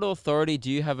you're like, what authority do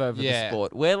you have over Yeah. the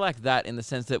sport? We're like that in the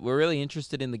sense that we're really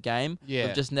interested in the game. Yeah.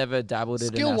 We've just never dabbled it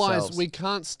in Skill-wise, ourselves. we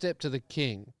can't step to the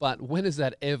king, but when has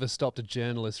that ever stopped a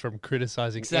journalist from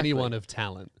criticizing Exactly. anyone of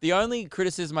talent? The only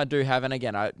criticism I do have, and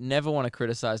again, I never want to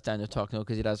criticize Daniel Tocknell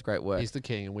because he does great work. He's the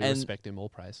king, and we And- respect him. All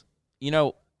praise. You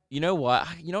know what?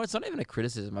 It's not even a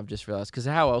criticism. I've just realized, because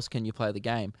how else can you play the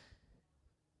game?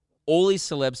 All these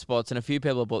celeb spots, and a few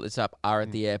people have brought this up, are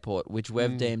at the airport, which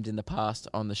we've deemed in the past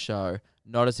on the show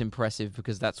not as impressive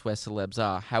because that's where celebs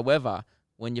are. However,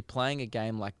 when you're playing a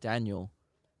game like Daniel,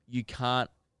 you can't.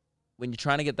 When you're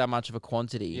trying to get that much of a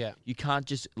quantity, Yeah. you can't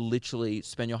just literally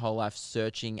spend your whole life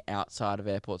searching outside of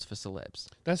airports for celebs.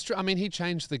 That's true. I mean, he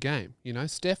changed the game. You know,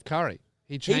 Steph Curry.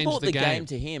 He changed He brought the game game.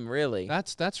 to him, really.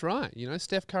 That's right. You know,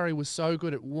 Steph Curry was so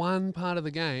good at one part of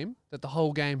the game that the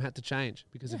whole game had to change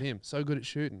because of him. So good at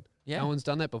shooting. Yeah. No one's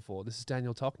done that before. This is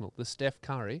Daniel Tocknell, the Steph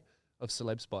Curry of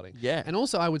celeb spotting. Yeah. And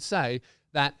also, I would say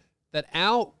that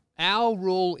our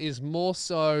rule is more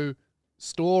so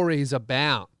stories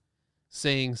about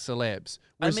seeing celebs,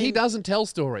 whereas he mean- doesn't tell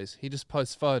stories. He just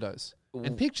posts photos. Ooh.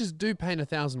 And pictures do paint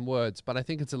 1,000 words, but I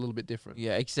think it's a little bit different.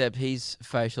 Yeah, except his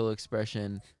facial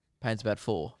expression paints about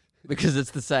 4 because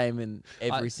it's the same in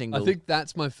every single. I think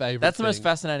that's my favorite. that's the most thing.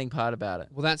 fascinating part about it.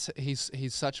 Well, he's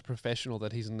such a professional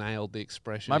that he's nailed the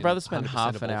expression. My in brother spent 100%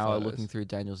 half of an all hour photos. looking through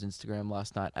Daniel's Instagram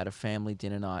last night at a family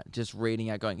dinner night, just reading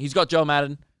out, going, he's got Joe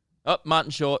Madden,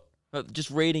 Martin Short,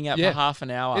 just reading out Yeah. for half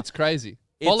an hour. It's crazy.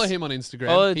 Follow It's- him on Instagram.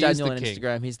 Follow He is Daniel the on king.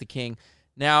 Instagram. He's the king.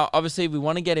 Now, obviously, we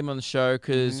want to get him on the show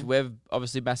because Mm-hmm. we're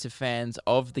obviously massive fans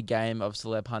of the game of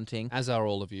celeb hunting. As are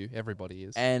all of you. Everybody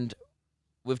is. And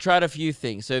we've tried a few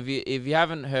things. So if you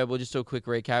haven't heard, we'll just do a quick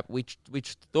recap. We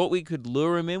thought we could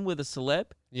lure him in with a celeb.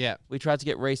 Yeah. We tried to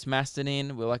get Reese Maston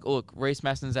in. We're like, oh, look, Reese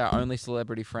Maston's our only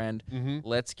celebrity friend. Mm-hmm.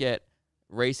 Let's get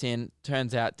Reese in.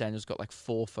 Turns out Daniel's got like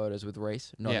 4 photos with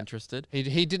Reese. Not Yeah. interested.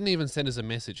 He didn't even send us a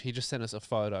message. He just sent us a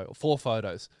photo, 4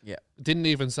 photos. Yeah. Didn't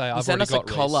even say He I've sent already us a got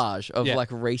Reese." collage of Yeah. like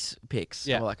Reese pics.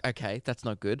 Yeah. And we're like, okay, that's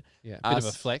not good. Yeah. Bit of a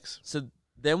us. flex. So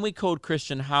then we called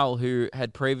Christian Hull, who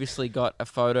had previously got a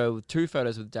photo, 2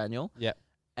 photos with Daniel. Yeah.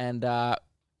 And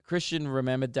Christian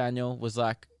remembered Daniel, was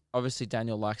like, obviously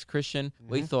Daniel likes Christian.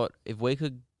 We Mhm. thought if we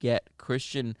could get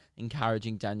Christian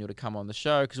encouraging Daniel to come on the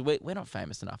show, because we're not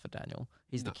famous enough for Daniel.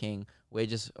 He's No. the king. We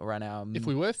just run our... If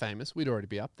we were famous, we'd already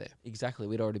be up there. Exactly.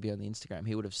 We'd already be on the Instagram.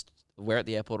 He would have... We're at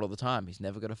the airport all the time. He's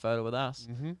never got a photo with us.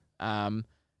 Mm-hmm.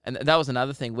 And that was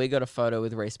another thing. We got a photo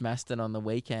with Reese Maston on the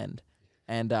weekend.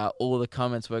 And all the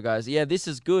comments were, guys, yeah, this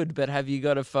is good, but have you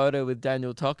got a photo with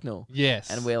Daniel Tocknell?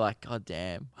 Yes. And we're like, God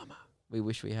damn, we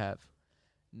wish we have.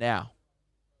 Now,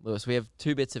 Lewis, we have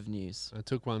 2 bits of news. I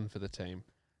took one for the team.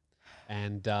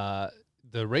 And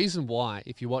the reason why,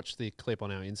 if you watch the clip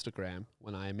on our Instagram,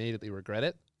 when I immediately regret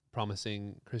it,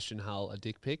 promising Christian Hull a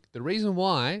dick pic, the reason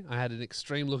why I had an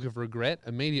extreme look of regret,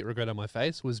 immediate regret on my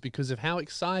face, was because of how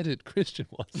excited Christian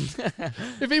was.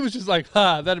 If he was just like,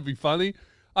 that'd be funny,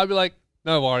 I'd be like,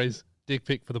 no worries, dick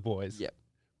pic for the boys. Yep.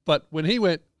 But when he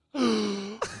went, really?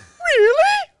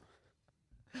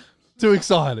 Too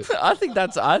excited. I think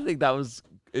that was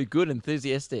good,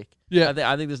 enthusiastic. Yeah.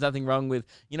 I think there's nothing wrong with,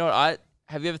 you know what,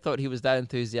 have you ever thought he was that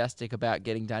enthusiastic about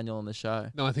getting Daniel on the show?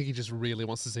 No, I think he just really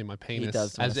wants to see my penis,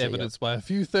 does wanna as see it. evidenced by a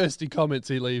few thirsty comments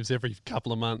he leaves every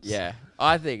couple of months. Yeah,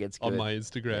 I think it's good. On my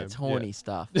Instagram. It's horny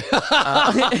stuff.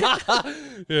 Yeah,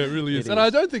 it really is. It And is. I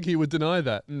don't think he would deny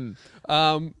that.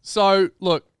 Mm. So,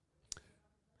 look,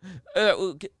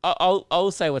 I'll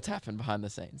say what's happened behind the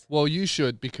scenes. well, you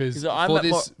should, because 'Cause I'm for at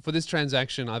this for this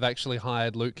transaction, I've actually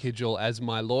hired Luke Hidgel as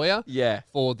my lawyer. Yeah.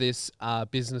 For this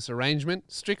business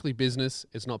arrangement. Strictly business.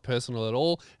 It's not personal at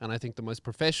all. And I think the most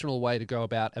professional way to go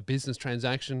about a business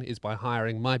transaction is by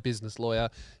hiring my business lawyer,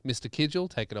 Mr. Kidgel.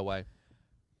 Take it away.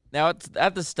 Now,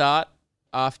 at the start,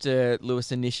 after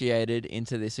Lewis initiated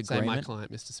into this Say agreement. my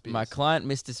client, Mr. Spears. My client,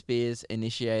 Mr. Spears,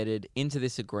 initiated into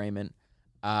this agreement.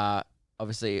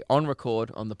 Obviously, on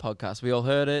record on the podcast, we all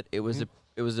heard it. It was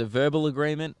a verbal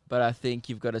agreement, but I think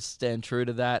you've got to stand true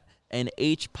to that. And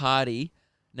each party,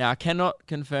 now I cannot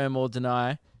confirm or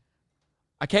deny.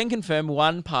 I can confirm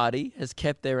one party has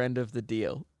kept their end of the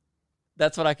deal.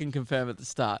 That's what I can confirm at the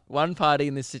start. One party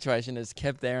in this situation has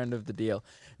kept their end of the deal.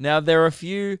 Now there are a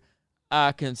few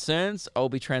concerns. I'll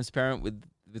be transparent with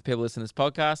people listening to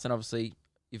this podcast, and obviously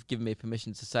you've given me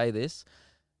permission to say this.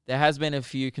 There has been a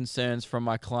few concerns from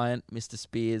my client, Mr.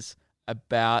 Spears,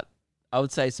 about, I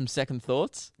would say, some second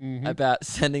thoughts about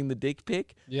sending the dick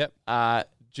pic. Yep.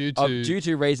 Due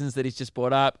to reasons that he's just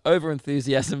brought up, over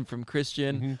enthusiasm from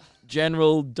Christian,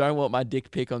 general don't want my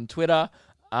dick pic on Twitter,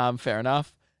 fair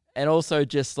enough, and also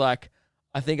just like,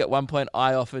 I think at one point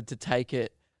I offered to take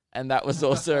it, and that was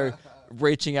also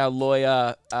reaching our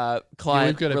lawyer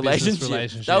client we've got a business relationship.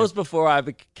 relationship. That was before I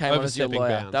became honestly a Overstepping lawyer.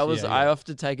 bounds. That was Yeah, I yeah. offered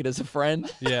to take it as a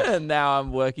friend, Yeah. and now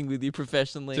I'm working with you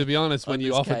professionally. To be honest, when on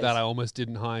you this offered case. that, I almost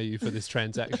didn't hire you for this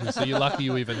transaction. So you're lucky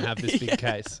you even have this big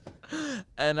case.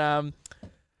 And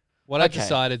What I Okay.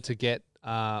 decided to get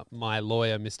my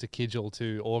lawyer, Mr. Kidgel,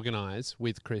 to organise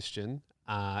with Christian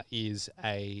is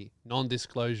a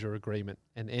non-disclosure agreement,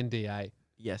 an NDA.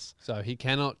 yes, So he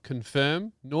cannot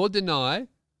confirm nor deny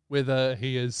whether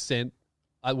he has sent,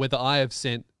 whether I have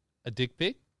sent a dick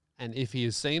pic, and if he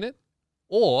has seen it,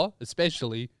 or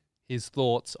especially his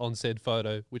thoughts on said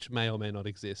photo, which may or may not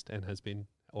exist and has been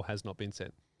or has not been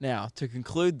sent. now to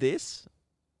conclude this,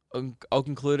 I'll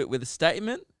conclude it with a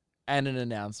statement and an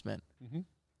announcement. Mhm.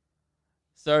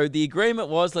 So the agreement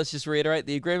was, let's just reiterate,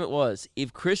 the agreement was,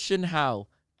 if Christian Howell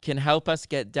can help us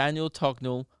get Daniel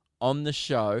Tocknell on the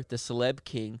show, the Celeb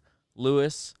King,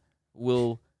 Lewis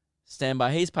will stand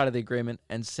by his part of the agreement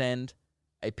and send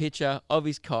a picture of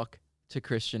his cock to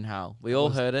Christian Howell. We all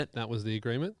heard it. That was the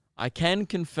agreement. I can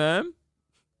confirm.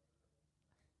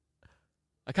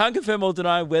 I can't confirm or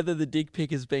deny whether the dick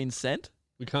pic has been sent,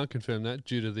 We can't confirm that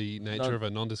due to the nature Non- of a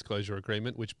non-disclosure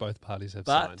agreement, which both parties have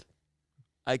but signed.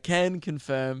 I can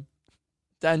confirm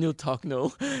Daniel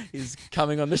Tocknell is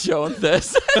coming on the show on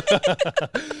Thursday.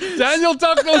 Daniel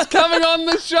Tucknell's coming on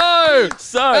the show!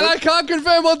 So, And I can't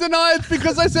confirm or deny it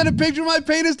because I sent a picture of my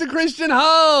penis to Christian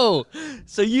Hull!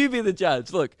 so you be the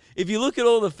judge. Look, if you look at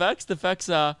all the facts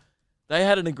are they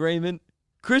had an agreement.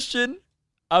 Christian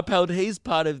upheld his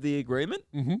part of the agreement.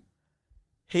 Mm-hmm.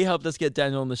 He helped us get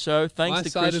Daniel on the show. Thanks My to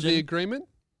side Christian. of the agreement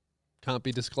can't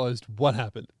be disclosed what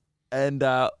happened. And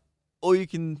or you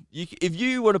can if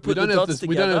you want to We put the don't, have dots the,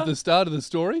 we don't together. have the start of the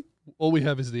story. All we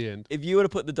have is the end. If you were to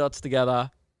put the dots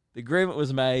together, the agreement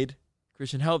was made.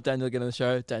 Christian helped Daniel get on the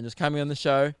show. Daniel's coming on the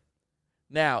show.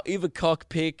 Now, if a cock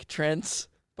pick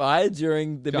transpired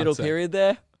during the Can't middle say. period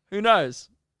there, who knows?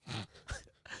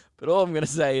 But all I'm going to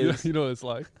say is, You know what it's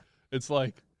like? It's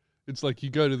like you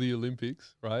go to the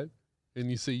Olympics, right? And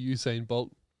you see Usain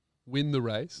Bolt win the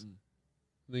race.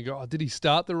 And you go, oh, did he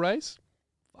start the race?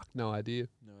 Fuck, no idea.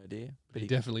 no idea. But he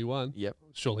definitely won. Yep.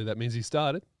 Surely that means he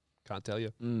started. Can't tell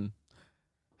you. Mm.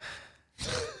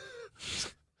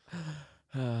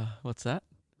 What's that?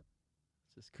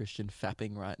 It's just Christian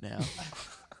fapping right now.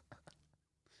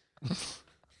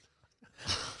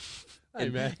 Hey,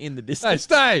 man. In the Hey, distance.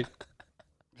 stay!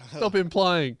 Stop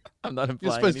implying. I'm not implying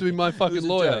You're supposed to be anything. my It fucking was a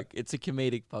lawyer. joke. It's a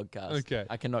comedic podcast. Okay.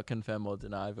 I cannot confirm or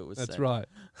deny if it was That's sent. right.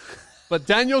 But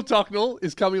Daniel Tocknell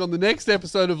is coming on the next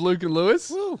episode of Luke and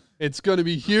Lewis. It's going to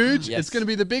be huge. Yes. It's going to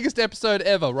be the biggest episode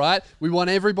ever, right? We want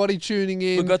everybody tuning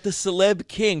in. We've got the Celeb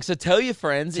King. So tell your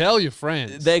friends. Tell your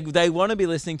friends. They want to be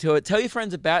listening to it. Tell your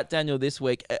friends about Daniel this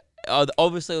week.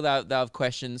 Obviously, they'll have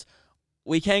questions.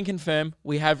 We can confirm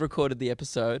we have recorded the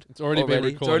episode. It's already been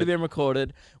It's already recorded. been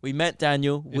recorded. We met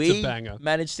Daniel. It's we a banger.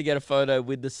 managed to get a photo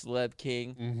with the Celeb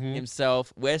King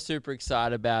himself. We're super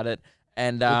excited about it.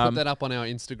 And We'll put that up on our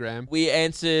Instagram. we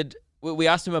answered. We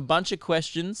asked him a bunch of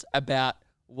questions about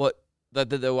what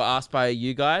that were asked by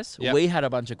you guys. Yep. We had a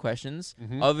bunch of questions.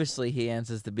 Mhm. Obviously, he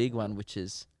answers the big one, which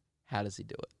is how does he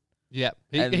do it? Yeah,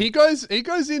 And- he goes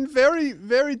in very,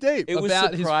 very deep It was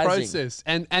about his surprising. process,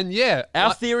 and yeah,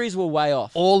 Our theories were way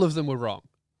off. all of them were wrong.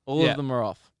 All yeah. of them are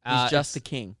off. He's It's- just the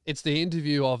king. It's the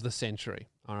interview of the century.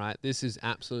 All right, this is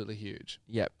absolutely huge.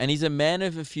 Yep. And he's a man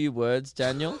of a few words,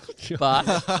 Daniel.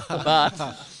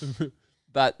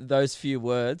 but those few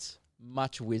words,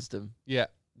 much wisdom. Yeah,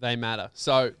 they matter.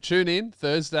 So tune in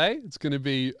Thursday. It's going to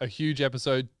be a huge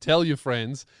episode. Tell your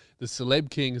friends. The Celeb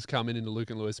King is coming into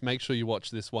Luke and Lewis. Make sure you watch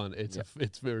this one. It's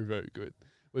it's very, very good.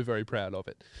 We're very proud of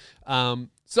it.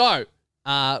 So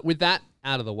with that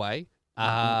out of the way,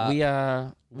 We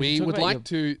can We talk would about like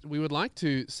to. We would like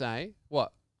to say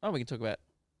what? Oh, we can talk about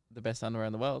the best underwear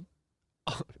in the world.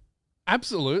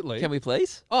 Absolutely. Can we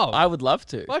please? Oh, I would love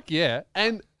to. fuck yeah!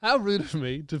 And how rude of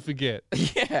me to forget,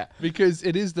 Yeah. because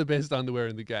it is the best underwear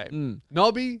in the game. Mm.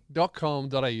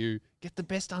 Nobby.com.au. Get the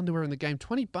best underwear in the game.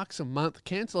 $20 a month.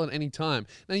 Cancel at any time.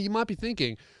 Now you might be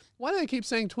thinking, why do they keep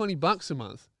saying $20 a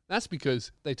month? That's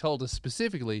because they told us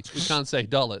specifically we can't say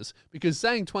dollars, because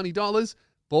saying $20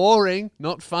 boring,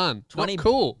 not fun, 20 not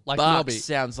cool like Bucks Nobby.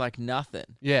 sounds like nothing.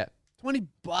 Yeah,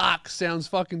 $20 sounds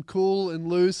fucking cool and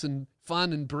loose and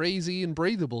fun and breezy and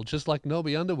breathable, just like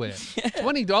Nobby underwear.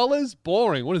 $20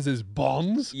 boring. What is this?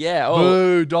 Bonds? Yeah. Oh,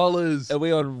 Boo, dollars. are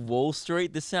we on Wall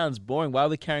Street? This sounds boring. Why are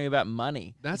we caring about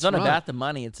money? That's it's not right. about the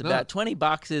money. It's No. about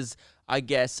 $20 is, I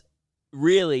guess,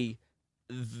 really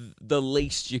the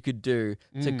least you could do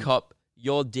to cop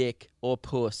your dick or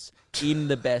puss in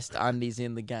the best undies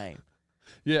in the game.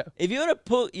 Yeah, If you want to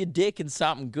put your dick in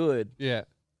something good, yeah.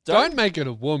 Don't- Don't make it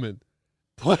a woman.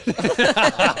 Put it,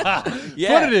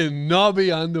 Yeah. put it in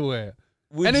Nobby underwear.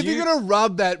 would And if you, you're going to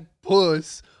rub that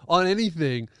puss on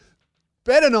anything,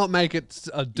 better not make it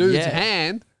a dude's Yeah.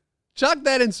 hand. Chuck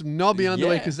that in some Nobby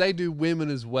underwear Yeah. because they do women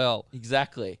as well.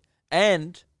 Exactly.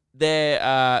 And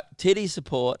their titty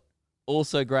support,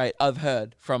 also great. I've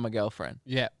heard from a girlfriend.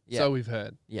 Yeah, Yeah. so we've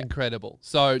heard. Yeah. Incredible.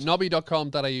 So nobby.com.au,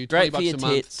 $20 Great for your a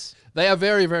month. tits. They are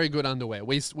very, very good underwear.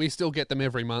 We still get them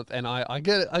every month, and I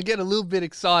get a little bit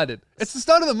excited. It's the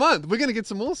start of the month. We're gonna get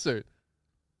some more soon.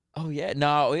 Oh yeah.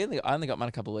 No, I only got mine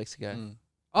a couple of weeks ago.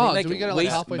 Oh, think do we they- get it we-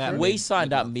 like halfway through? We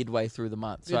signed up Mid-month. midway through the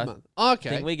month, so Mid-month. I Okay.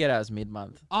 think we get ours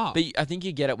mid-month. Oh, But I think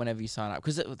you get it whenever you sign up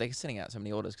because they're sending out so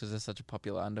many orders because they're such a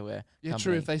popular underwear. yeah, company.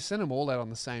 true. If they sent them all out on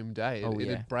the same day, Oh, yeah.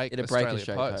 it'd break It'd break Australia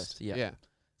Australia Post. Post, yeah. Yeah.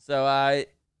 So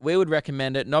we would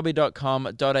recommend it.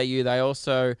 Nobby.com.au. They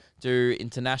also do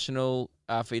international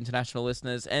for international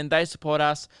listeners, and they support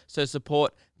us. So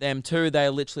support them too. They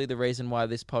are literally the reason why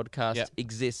this podcast Yep.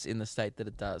 exists in the state that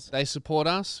it does. They support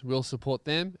us. We'll support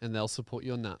them, and they'll support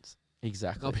your nuts.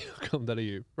 Exactly.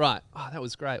 Nobby.com.au. Right. Oh, that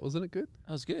was great, wasn't it? Good.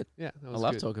 That was good. Yeah, that I was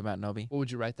love good. talking about Nobby. What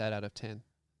would you rate that out of 10?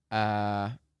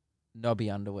 Nobby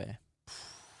underwear.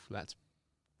 That's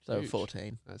So Huge.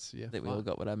 14. that's yeah. I think we all fine.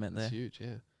 got what I meant there. That's huge.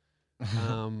 Yeah.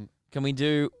 Can we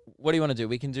do, what do you want to do?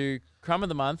 We can do crumb of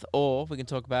the month, or we can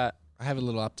talk about, I have a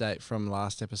little update from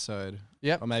last episode.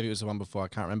 Yep. Or maybe it was the one before, I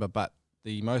can't remember. But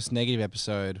the most negative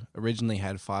episode originally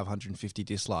had 550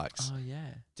 dislikes. oh yeah.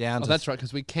 Down Oh, to that's right,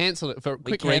 because we cancelled it. For a We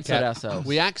quick cancelled recap, ourselves.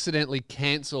 we accidentally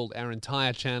cancelled our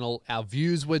entire channel. Our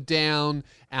views were down.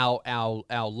 Our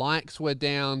likes were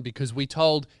down because we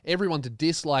told everyone to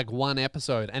dislike one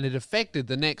episode, and it affected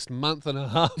the next month and a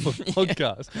half of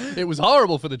podcast. It was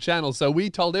horrible for the channel, so we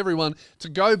told everyone to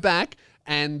go back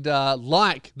and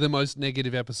like the most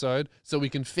negative episode so we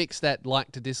can fix that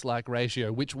like to dislike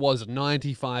ratio, which was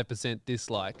 95%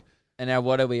 dislike. And now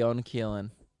what are we on, Keelan?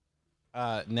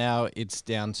 now it's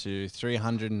down to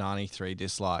 393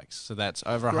 dislikes. So that's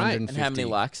over Great. 150. And how many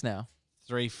likes now?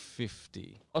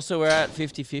 350. Also, we're at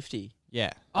 50-50.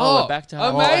 Yeah. Oh, we're back to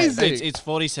how- amazing. It's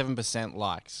 47%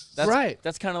 likes. That's, Right.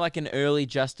 That's kind of like an early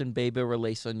Justin Bieber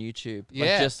release on YouTube. Yeah.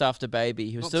 Like just after Baby.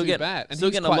 He was Not still too getting, bad. And still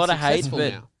he's getting a quite lot of hate, successful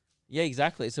but now. yeah,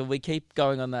 exactly. So we keep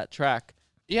going on that track.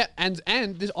 Yeah, and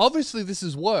this, obviously this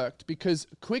has worked because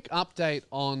quick update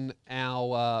on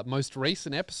our most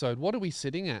recent episode. What are we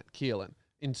sitting at, Keelan,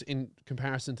 in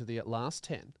comparison to the last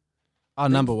 10? Oh,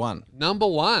 number one. Number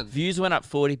one. Views went up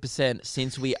 40%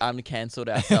 since we uncancelled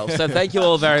ourselves. So thank you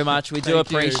all very much. We do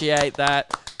Thank you. appreciate that.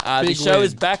 The Big show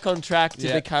is win. back on track to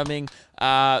Yeah. becoming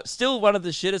still one of the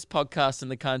shittest podcasts in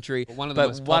the country, But one of the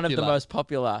most one of the popular. most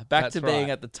popular. Back That's to being right.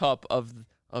 at the top of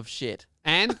shit.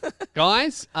 And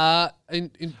guys,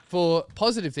 for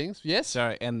positive things, yes.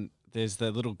 Sorry, and there's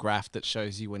the little graph that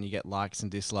shows you when you get likes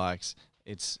and dislikes.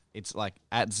 It's like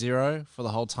at 0 for the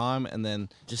whole time, and then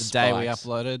Just the day we spikes.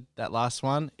 uploaded that last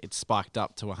one, it spiked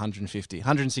up to 150,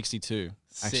 162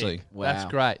 actually. Sick. Wow. That's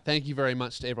great. Thank you very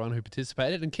much to everyone who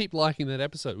participated, and keep liking that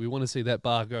episode. We want to see that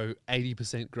bar go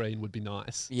 80% green. Would be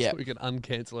nice. Yep. So we can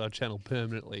uncancel our channel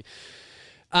permanently.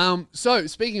 So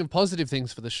speaking of positive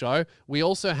things for the show, we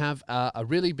also have a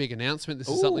really big announcement. This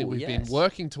is something Ooh, we've been yes.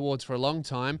 working towards for a long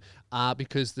time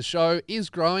because the show is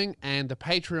growing and the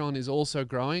Patreon is also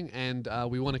growing, and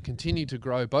we want to continue to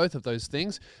grow both of those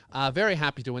things. Very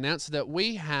happy to announce that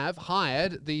we have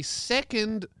hired the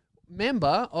second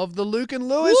member of the Luke and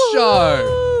Lewis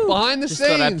show behind the Just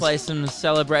scenes. thought I'd play some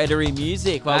celebratory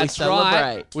music while That's we celebrate.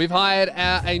 right. We've hired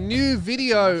a new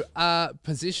video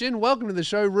position. Welcome to the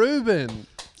show, Ruben.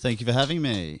 Thank you for having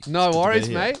me. No It's good to be worries,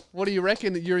 here. mate. What do you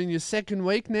reckon? You're in your second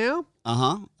week now,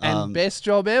 Uh-huh. and best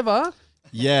job ever.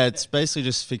 Yeah, it's basically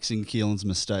just fixing Keelan's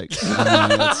mistakes. I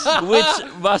mean, that's-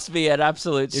 Which must be an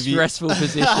absolute If you- stressful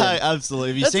position.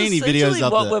 Absolutely. If you That's see any essentially videos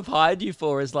up what there, we've hired you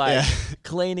for is like Yeah.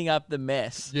 cleaning up the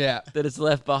mess Yeah. that is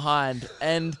left behind.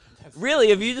 And really,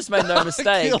 if you just made no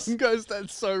mistakes, Keelan goes,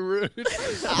 that's so rude.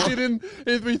 He didn't.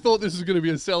 If we thought this was going to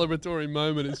be a celebratory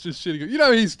moment, it's just shitting. You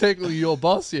know, he's technically your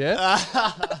boss, yeah.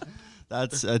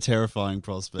 that's a terrifying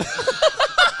prospect.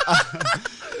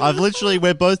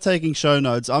 We're both taking show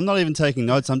notes. I'm not even taking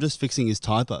notes. I'm just fixing his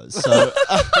typos. So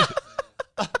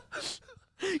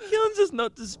Keelan's just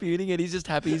not disputing it. He's just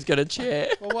happy he's got a chair.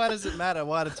 Well, why does it matter?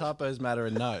 Why do typos matter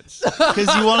in notes?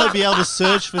 because you want to be able to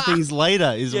search for things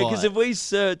later, is Yeah, why. because if we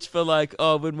search for like,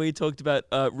 when we talked about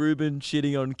Ruben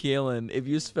shitting on Keelan, if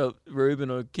you spelt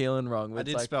Ruben or Keelan wrong, I it's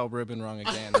did like, spell Ruben wrong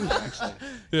again, actually.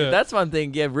 Yeah. that's one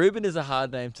thing. Yeah, Ruben is a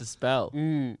hard name to spell.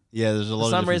 Yeah, there's a lot For of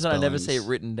some different reason, I never see it spellings.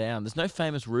 written down. There's no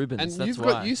famous Rubens. And That's you've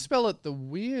why. got you spell it the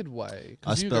weird way I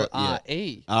because you go spell it, yeah.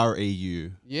 R-E.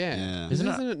 R-E-U. Yeah. Yeah. Isn't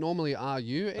Isn't it normally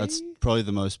R-U-E? That's probably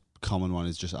the most common one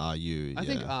is just R-U. I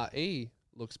think yeah. R-E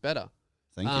looks better.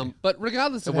 Thank you. But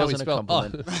regardless It of how we wasn't a spell,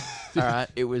 compliment. All right,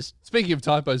 it was speaking of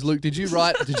typos, Luke, did you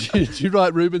write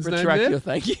Ruben's name retract there? your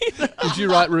thank you. Did you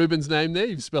write Ruben's name there?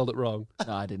 You've spelled it wrong.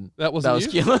 No, I didn't. That wasn't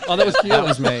was you? Keelan. Oh, that was Keelan. That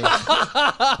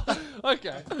was me.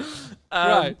 Okay.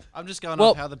 Right. I'm just going Well-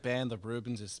 off how the band, the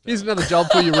Rubens, is spelled. Here's another job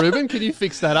for you, Ruben. Can you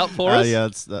fix that up for us? Yeah,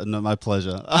 it's no, my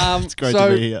pleasure. it's great so-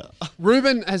 to be here.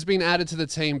 Ruben has been added to the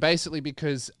team basically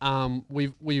because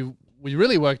we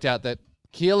really worked out that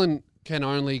Keelan can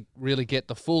only really get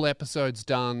the full episodes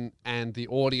done and the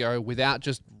audio without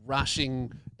just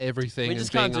rushing everything We and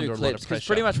just being can't under do a lot clips of because pressure.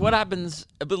 pretty much what happens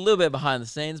a little bit behind the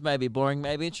scenes, maybe boring,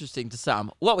 maybe interesting to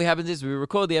some. What happens is we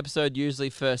record the episode usually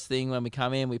first thing when we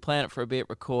come in, we plan it for a bit,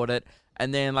 record it,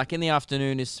 and then like in the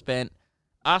afternoon is spent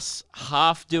us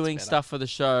half doing stuff for the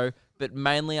show, but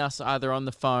mainly us either on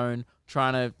the phone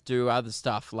trying to do other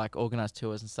stuff like organize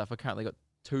tours and stuff. I currently got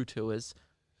 2 tours.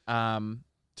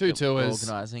 Two that we're tours.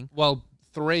 organising. Well,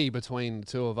 3 between the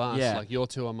two of us. Yeah. Like your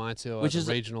tour, my tour, Which the is-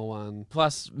 regional one.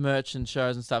 Plus merch and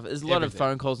shows and stuff. There's a lot of Everything.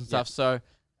 phone calls and stuff. So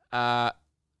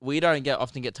we don't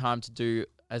often get time to do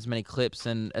as many clips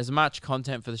and as much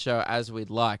content for the show as we'd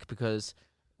like because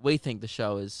we think the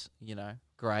show is,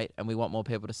 great and we want more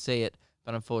people to see it.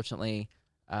 But unfortunately,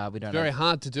 we don't Very have...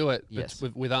 hard to do it Yes.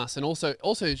 with us. And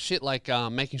also shit like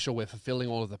making sure we're fulfilling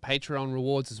all of the Patreon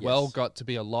rewards as well. Yes. Got to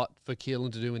be a lot for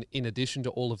Keelan to do in addition to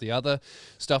all of the other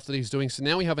stuff that he's doing. So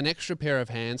now we have an extra pair of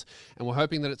hands and we're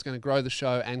hoping that it's going to grow the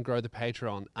show and grow the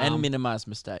Patreon. And minimize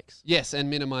mistakes. Yes, and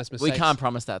minimize mistakes. We can't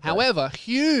promise that, though. However,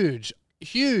 huge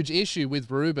issue with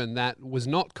Ruben that was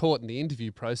not caught in the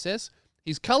interview process.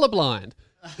 He's colorblind.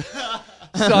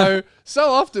 so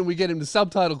often we get him to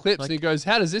subtitle clips and he goes,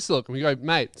 "How does this look?" And we go,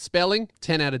 "Mate, spelling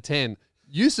 10 out of 10.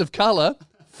 Use of color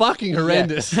fucking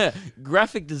horrendous." Yeah.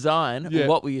 Graphic design, Yeah.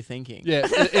 what were you thinking? Yeah,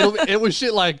 it was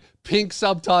shit like pink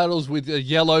subtitles with a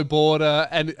yellow border,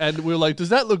 and we were like, "Does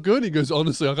that look good?" He goes,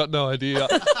 "Honestly, I got no idea.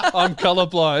 I'm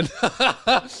colorblind."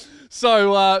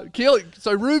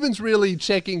 So Ruben's really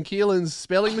checking Keelan's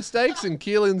spelling mistakes, and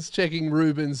Keelan's checking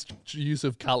Ruben's use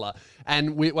of color,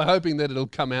 and we're hoping that it'll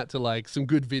come out to like some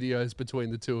good videos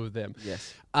between the two of them.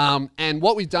 Yes. And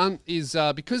what we've done is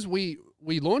because we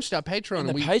launched our Patreon, And and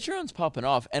the we Patreon's popping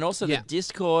off. And also Yeah. the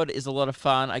Discord is a lot of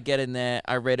fun. I get in there,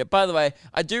 I read it. By the way,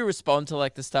 I do respond to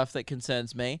like the stuff that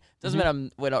concerns me. Doesn't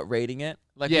mean we're not reading it.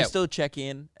 Like Yeah. we still check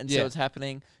in and see Yeah. what's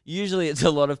happening. Usually it's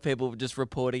a lot of people just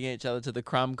reporting each other to the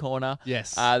Crumb Corner.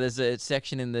 Yes. There's a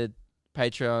section in the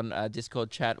Patreon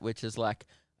Discord chat which is like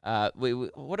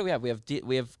what do we have?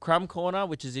 We have Crumb Corner,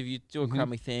 which is if you do a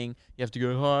crummy thing, you have to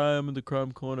go, "Hi, I'm in the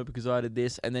Crumb Corner because I did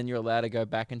this," and then you're allowed to go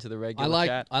back into the regular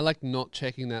chat. I like not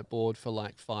checking that board for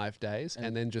like 5 days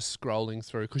and then just scrolling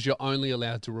through because you're only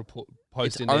allowed to post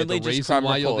It's in there only the just reason Crumb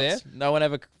why you're reports. there. No one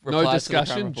ever No replies to the Crumb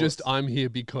discussion, reports. just I'm here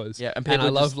because. Yeah, and and people I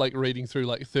love just- like reading through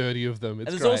like 30 of them.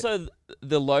 It's And there's great. also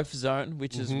the Loaf Zone,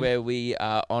 which is where we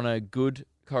honor good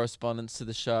correspondence to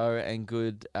the show and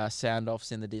good sound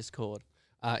offs in the Discord.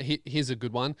 Here's a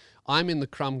good one. I'm in the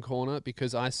Crumb Corner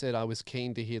because I said I was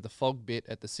keen to hear the fog bit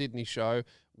at the Sydney show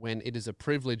when it is a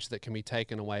privilege that can be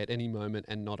taken away at any moment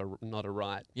and not a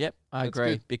right. Yep, I That's agree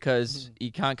good. because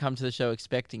you can't come to the show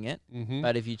expecting it, Mm-hmm.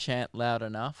 but if you chant loud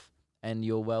enough and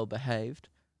you're well behaved,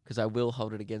 because I will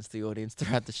hold it against the audience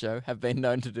throughout the show, have been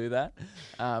known to do that,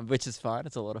 which is fine.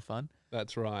 It's a lot of fun.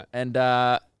 That's right. And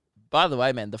by the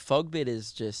way, man, the fog bit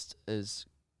is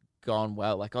gone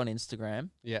well, like on Instagram,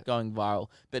 Yeah. going viral.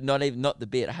 But not the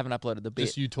bit. I haven't uploaded the bit.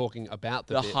 Just you talking about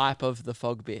the the bit. hype of the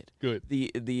fog bit. Good.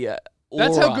 The aura.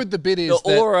 That's how good the bit is. The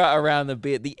that- aura around the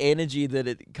bit, the energy that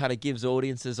it kind of gives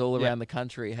audiences all Yeah. around the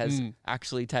country has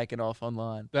actually taken off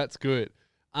online. That's good.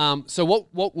 So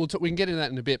what we can get into that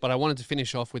in a bit, but I wanted to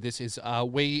finish off with this is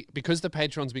because the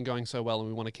Patreon's been going so well and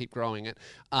we want to keep growing it,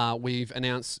 we've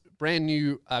announced brand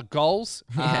new goals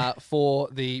for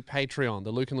the Patreon,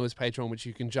 the Luke and Lewis Patreon, which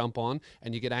you can jump on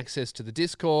and you get access to the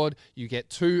Discord. You get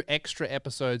 2 extra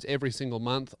episodes every single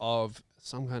month of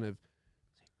some kind of.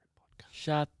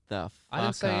 Shut the fuck I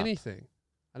didn't say up. anything.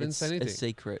 I didn't say anything. It's a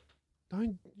secret.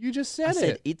 Don't you just I said said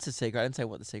it? it's a secret. I didn't say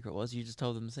what the secret was. You just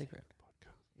told them the secret.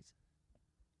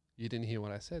 You didn't hear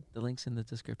what I said. The link's in the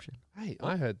description. Hey, What?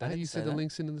 I heard I that. didn't You say said the that.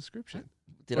 link's in the description.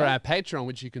 Did For I? our Patreon,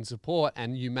 which you can support,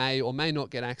 and you may or may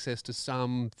not get access to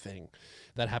something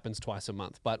that happens twice a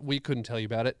month. But we couldn't tell you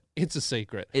about it. It's a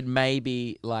secret. It may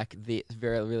be like this,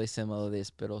 really similar to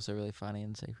this, but also really funny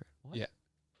and secret. What? Yeah.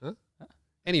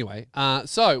 Anyway,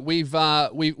 so we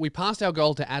passed our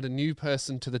goal to add a new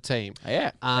person to the team. Oh,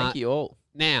 yeah. Thank you all.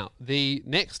 Now, the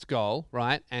next goal,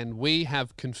 right, and we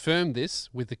have confirmed this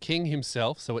with the king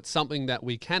himself, so it's something that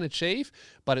we can achieve,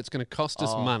 but it's going to cost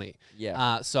us money.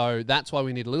 Yeah. So that's why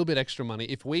we need a little bit extra money.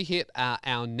 If we hit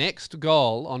our next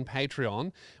goal on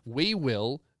Patreon, we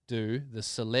will do the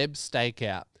celeb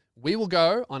stakeout. We will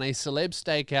go on a celeb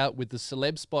stakeout with the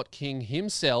celeb spot king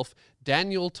himself,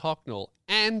 Daniel Tocknell,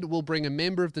 and we'll bring a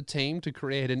member of the team to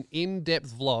create an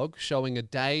in-depth vlog showing a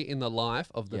day in the life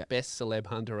of the best celeb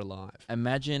hunter alive.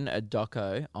 Imagine a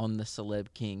doco on the celeb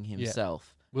king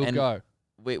himself. We'll And go.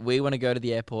 We want to go to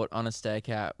the airport on a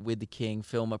stakeout with the king,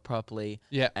 film it properly.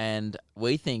 Yeah. And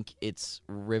we think it's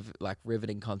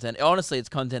riveting content. Honestly, it's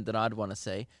content that I'd want to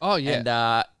see. Oh, yeah.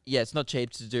 And it's not cheap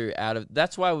to do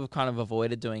that's why we've kind of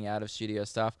avoided doing out of studio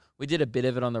stuff. We did a bit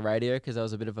of it on the radio because there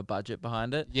was a bit of a budget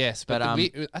behind it. Yes, but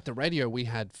at the radio we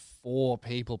had 4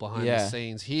 people behind the Yeah.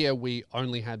 scenes. Here we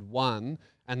only had 1,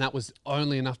 and that was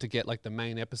only enough to get like the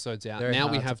main episodes out. Very now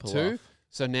we hard to have pull 2, off.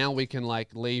 so now we can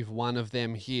like leave one of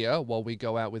them here while we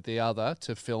go out with the other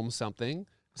to film something,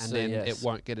 and So, then yes. it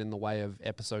won't get in the way of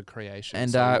episode creation.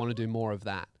 And, so we want to do more of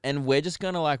that. And we're just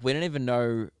going to we don't even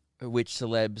know which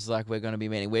celebs we're going to be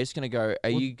meeting. We're just going to go, are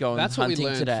you going That's what we hunting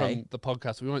learned today? from the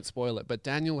podcast. We won't spoil it, but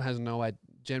Daniel has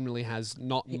generally has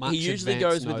not much. He usually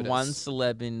advance goes with notice. one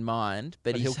celeb in mind,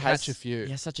 but He'll catch a few.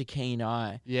 He has such a keen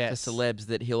eye Yes. for celebs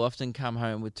that he'll often come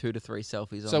home with 2 to 3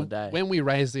 selfies So on the day. when we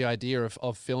raised the idea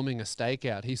of filming a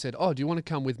stakeout, he said, "Oh, do you want to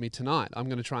come with me tonight? I'm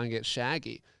going to try and get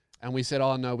Shaggy." And we said,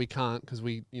 "Oh no, we can't because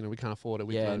we can't afford it."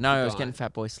 We yeah, can no, only I was guy." getting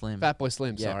Fatboy Slim. Fatboy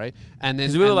Slim. Yeah. Sorry, and then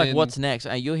Because we were and like, then what's next?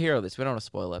 You'll hear all this. We don't want to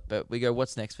spoil it, but we go,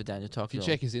 what's next for Daniel Tocknell? If you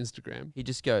check his Instagram, he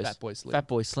just goes, Fatboy Slim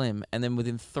Fatboy Slim. And then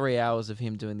within 3 hours of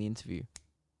him doing the interview,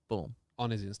 boom,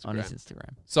 on his Instagram. on his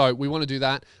Instagram. So we want to do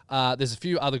that. There's a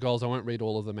few other goals. I won't read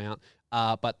all of them out.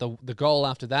 But the goal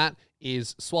after that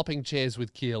is swapping chairs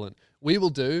with Keelan. We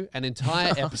will do an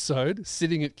entire episode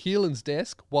sitting at Keelan's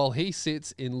desk while he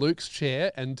sits in Luke's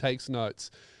chair and takes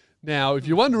notes. Now, if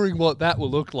you're wondering what that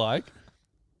will look like,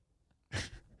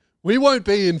 we won't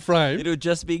be in frame. It'll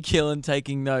just be Keelan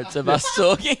taking notes of us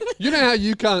talking. You know how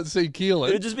you can't see It'll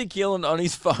Keelan? just be Keelan on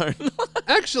his phone.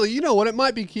 Actually, you know what? It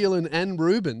might be Keelan and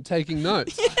Ruben taking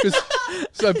notes. 'Cause-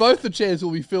 so both the chairs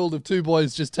will be filled of 2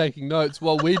 boys just taking notes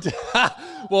while we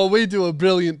do a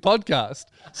brilliant podcast.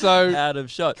 So Out of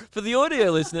shot. For the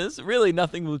audio listeners, really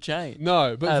nothing will change.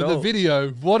 no, but At for the all. video,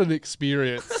 what an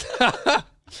experience.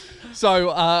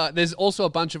 So there's also a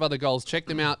bunch of other goals. Check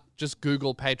them out. Just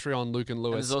Google Patreon Luke and And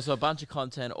Lewis. there's also a bunch of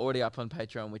content already up on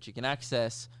Patreon which you can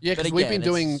access. Yeah, But because we've again, been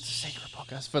doing it's- secret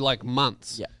podcasts for like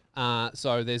months. Yeah.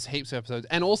 So there's heaps of episodes,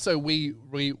 and also we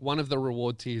one of the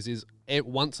reward tiers is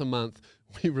once a month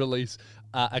we release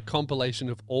a compilation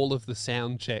of all of the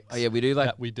sound checks. Oh yeah, we do like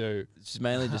that we do. it's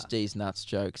mainly just D's nuts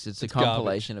jokes. It's a It's garbage.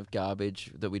 compilation of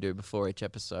garbage that we do before each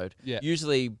episode. Yeah.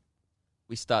 Usually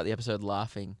we start the episode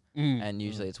laughing, Mm. and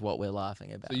usually it's what we're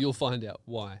laughing about. So you'll find out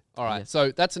why. All right. Yes. So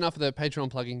that's enough of the Patreon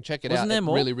plugging. Check it Wasn't out. there It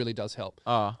more? really, really does help.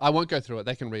 Oh, I won't go through it.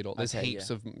 They can read all. There's Okay, heaps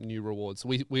yeah. of new rewards.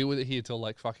 We were here till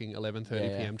like fucking 11:30 Yeah,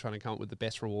 yeah. p.m. trying to come up with the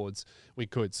best rewards we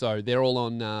could. So they're all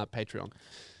on Patreon.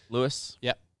 Lewis.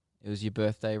 Yep. It was your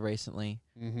birthday recently.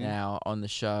 Mhm. Now on the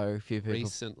show, a few people.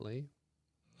 Recently.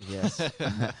 Yes. A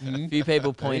Mhm. few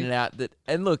people pointed out that,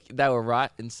 and look, they were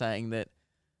right in saying that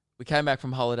we came back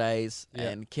from holidays Yeah.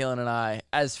 and Keelan and I,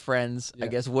 as friends, Yeah. I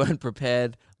guess, weren't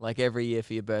prepared like every year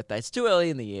for your birthday. It's too early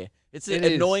in the year. It's It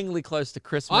is. annoyingly close to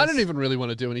Christmas. I don't even really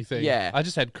want to do anything. Yeah. I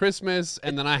just had Christmas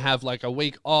and then I have like a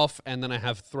week off and then I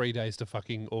have 3 days to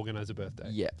fucking organize a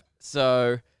birthday. Yep.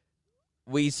 So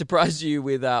we surprised you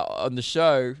with on the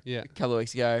show Yeah. a couple of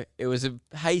weeks ago. It was a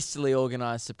hastily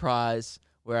organized surprise.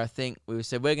 where I think we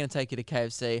said we're going to take you to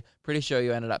KFC. Pretty sure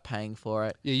you ended up paying for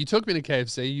it. Yeah, you took me to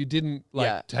KFC. You didn't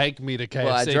take me to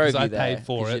Well, I KFC drove because you I there paid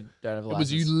for 'cause it. you don't have a It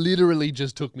was you license. literally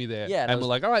just took me there. Yeah, and and it we're was-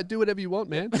 like, all right, do whatever you want,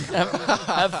 man.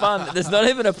 Have fun. There's not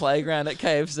even a playground at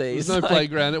KFC. There's no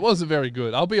playground. It wasn't very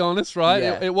good. I'll be honest, right?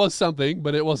 Yeah. It was something,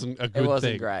 but it wasn't a good It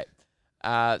wasn't thing. great.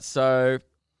 So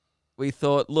we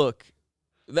thought, look,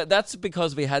 that's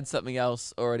because we had something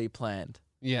else already planned.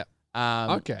 Yeah.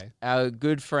 Um, Okay. Our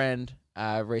good friend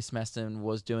Reese Maston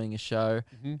was doing a show,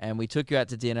 Mhm. and we took you out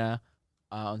to dinner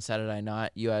on Saturday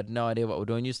night. You had no idea what we're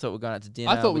doing. You just thought we were going out to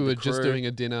dinner. I thought we with were the just crew, doing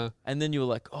a dinner, and then you were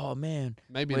like, "Oh man,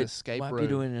 maybe we an escape might room. be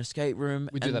doing an escape room."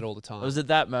 We do And that all the time. It was at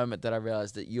that moment that I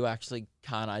realized that you actually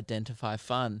can't identify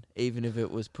fun, even if it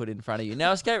was put in front of you.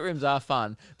 Now, escape rooms are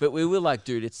fun, but we were like,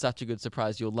 dude, it's such a good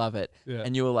surprise. You'll love it. Yeah.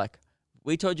 And you were like,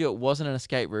 we told you it wasn't an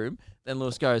escape room. Then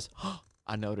Lewis goes, oh,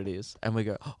 I know what it is. And we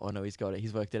go, oh, no, he's got it.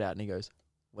 He's worked it out. And he goes,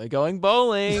 we're going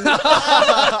bowling. And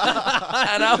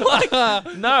I'm like,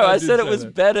 no, I did said it say was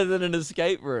that. better than an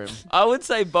escape room. I would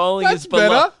say bowling That's is below.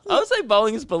 better. I would say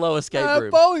bowling is below escape room.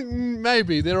 Bowling,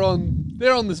 maybe they're on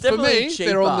this for Definitely me.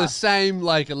 They're on the cheaper. same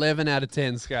like 11 out of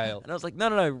 10 scale, And I was like,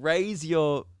 no, raise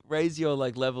your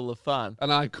like level of fun.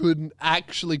 and I could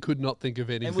not think of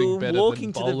anything And we were better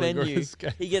walking than to the bowling or venue.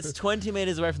 escape He gets 20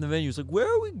 meters away from the venue. He's like,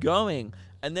 where are we going?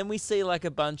 And then we see like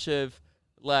a bunch of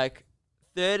like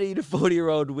 30 to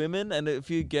 40-year-old women and a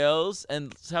few girls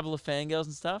and a couple of fangirls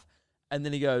and stuff. And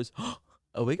then he goes, oh,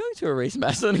 are we going to a Reese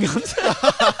Masson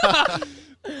concert?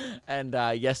 And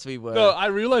yes, we were. No, I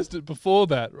realized it before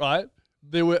that, right?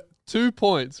 There were 2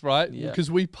 points, right? Yeah. Because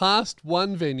we passed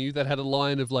one venue that had a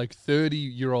line of like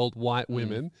 30-year-old white Mm.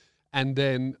 women, and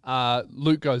then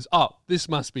Luke goes, oh, this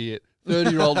must be it.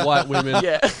 30-year-old white women.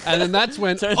 Yeah. And then that's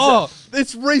when, Turns oh,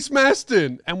 it's Reese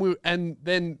Maston. And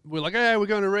then we're like, hey, we're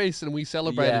going to Reese. And we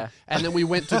celebrated. Yeah. And then we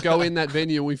went to go in that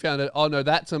venue and we found out, oh, no,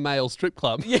 that's a male strip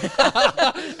club. Yeah.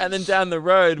 And then down the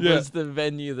road Yeah. was the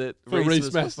venue that For Reese Reese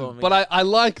was Maston. performing. But I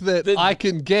like that The- I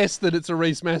can guess that it's a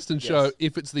Reese Maston show Yes.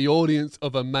 if it's the audience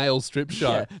of a male strip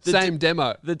show. Yeah. The Same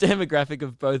demo. the demographic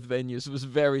of both venues was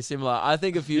very similar. I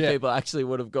think a few Yeah. people actually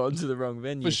would have gone to the wrong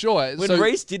venue. For sure. When So-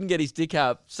 Reese didn't get his dick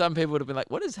out, some people would have been like,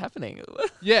 what is happening?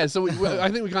 Yeah, so I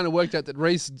think we kind of worked out that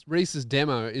Reese's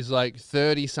demo is like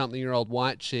 30-something-year-old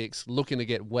white chicks looking to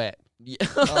get wet Yeah.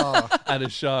 at a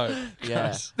show.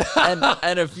 Yeah.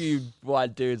 and a few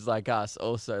white dudes like us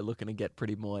also looking to get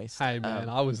pretty moist. Hey, man,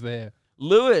 I was there.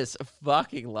 Lewis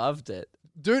fucking loved it.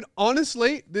 Dude,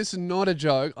 honestly, this is not a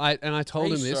joke. I told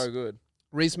him He's this. so good.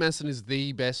 Reese Maston is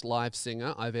the best live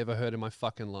singer I've ever heard in my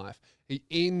fucking life.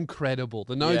 Incredible.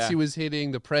 The notes Yeah. he was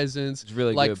hitting, the presence. It's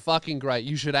really like good. fucking great.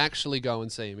 You should actually go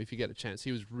and see him if you get a chance.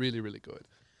 He was really, really good.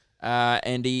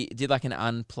 And he did like an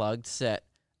unplugged set.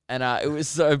 And it was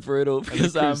so brutal An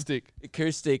because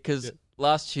acoustic. because Yeah.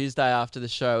 last Tuesday after the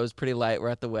show, it was pretty late. We're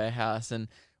at the warehouse and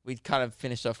we'd kind of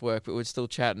finished off work, but we were still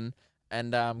chatting.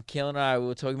 And Keelan and I we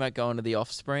were talking about going to the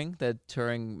Offspring. They're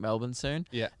touring Melbourne soon.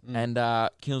 Yeah. And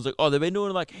Keelan's like, oh, they've been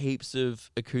doing like heaps of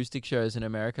acoustic shows in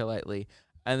America lately.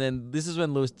 And then this is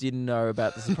when Lewis didn't know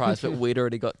about the surprise, but we'd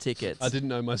already got tickets. I didn't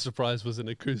know my surprise was an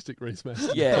acoustic Reese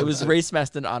Maston. Yeah, it was Reese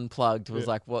Maston Unplugged was Yeah.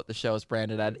 like what the show was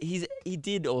branded at. He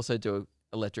did also do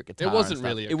electric guitar. and wasn't stuff.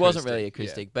 really It wasn't really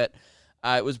acoustic, acoustic, but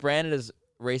it was branded as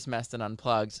Reese Maston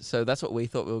Unplugged. So that's what we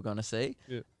thought we were going to see.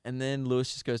 Yeah. And then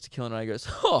Lewis just goes to Killen and I goes,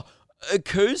 oh,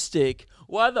 acoustic?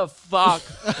 Why the fuck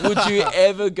would you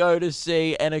ever go to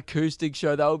see an acoustic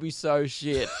show? That would be so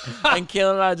shit. And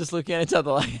Killen and I just looking at each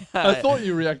other like, I thought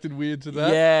you reacted weird to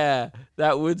that. yeah,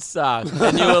 that would suck.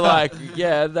 And you were like,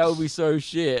 yeah, that would be so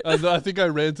shit. I think I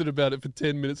ranted about it for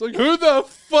 10 minutes. Like, who the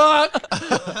fuck?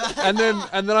 and then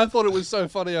I thought it was so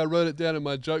funny. I wrote it down in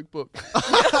my joke book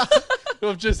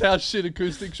of just how shit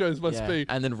acoustic shows must Yeah. be.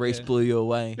 And then Reese blew you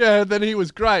away. Yeah, then he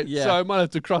was great. Yeah. So I might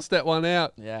have to cross that one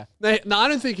out. Yeah. No, I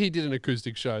don't think he did an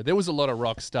acoustic show. There was a lot of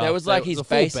rock stuff. There was like There his a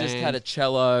full bassist band. had a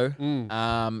cello.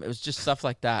 Mm. It was just stuff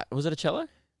like that. Was it a cello?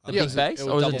 A Yeah, big bass?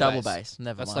 Or was it double bass?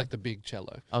 Never That's mind. like the big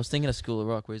cello. I was thinking of School of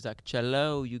Rock where he's like,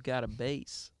 cello, you got a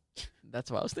bass.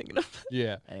 That's what I was thinking of.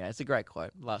 Yeah. Anyway, it's a great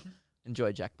quote.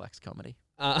 Enjoy Jack Black's comedy.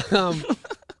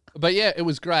 But yeah, it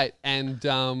was great. And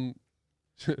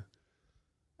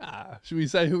should we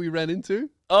say who we ran into?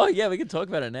 Oh, yeah, we can talk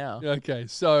about it now. Okay,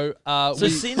 so So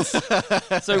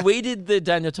so we did the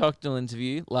Daniel Tochnell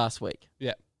interview last week.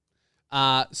 Yeah.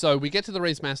 So we get to the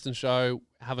Reese Maston show,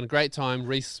 having a great time.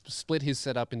 Reese split his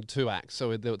setup into 2 acts.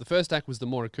 So the first act was the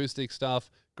more acoustic stuff.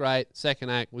 Great. Second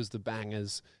act was the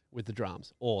bangers with the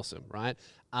drums. Awesome, right?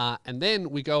 And then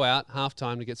we go out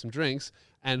halftime to get some drinks.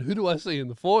 And who do I see in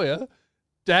the foyer?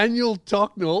 Daniel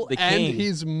Tocknell The and king.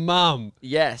 his mum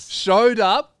Yes. showed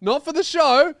up, not for the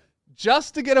show,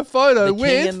 just to get a photo The with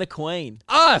king and the queen.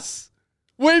 us.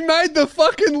 We made the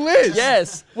fucking list.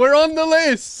 Yes. We're on the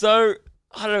list. So,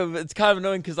 I don't know, it's kind of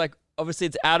annoying because, like, obviously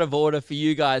it's out of order for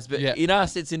you guys, but Yeah. in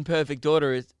us, it's in perfect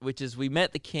order, which is we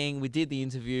met the king, we did the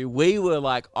interview, we were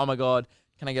like, oh my God,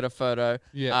 can I get a photo?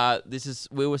 Yeah.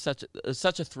 We were such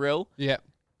a thrill. Yeah.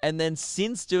 And then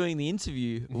since doing the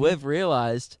interview, we've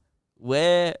realized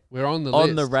we're We're on the on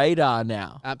list. the radar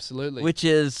now, Absolutely. which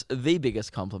is the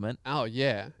biggest compliment. Oh,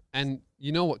 yeah. And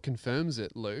you know what confirms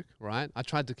it, Luke, right? I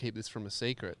tried to keep this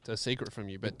a secret from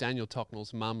you, but Daniel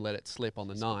Tocknell's mum let it slip on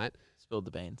the night. Spilled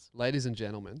the beans. Ladies and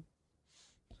gentlemen,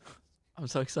 I'm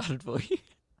so excited for you.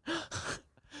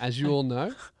 as you all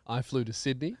know, I flew to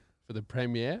Sydney for the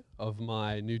premiere of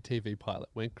my new TV pilot.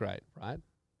 Went great, right?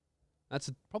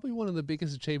 That's probably one of the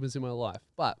biggest achievements in my life.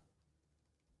 But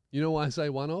you know why I say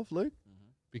one of, Luke?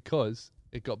 Because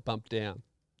it got bumped down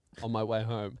on my way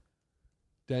home.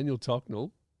 Daniel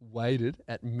Tocknell waited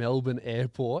at Melbourne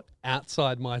Airport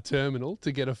outside my terminal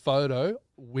to get a photo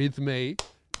with me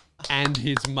and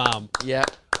his mum. Yeah.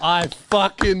 I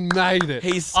fucking made it.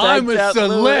 He staked I'm a out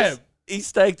celeb. Lewis. He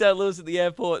staked out Lewis at the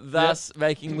airport, thus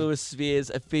making Lewis Spears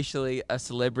officially a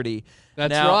celebrity.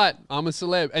 That's Now- right. I'm a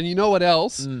celeb. And you know what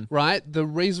else, Mm. right? The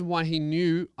reason why he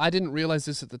knew, I didn't realize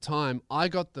this at the time, I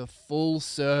got the full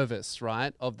service,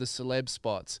 right, of the celeb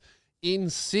spots. In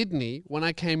Sydney, when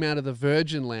I came out of the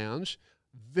Virgin Lounge,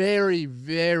 very,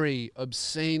 very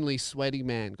obscenely sweaty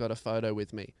man got a photo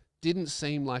with me. Didn't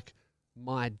seem like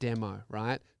my demo,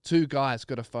 right? Two guys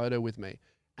got a photo with me.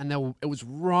 And it was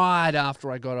right after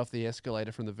I got off the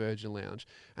escalator from the Virgin Lounge.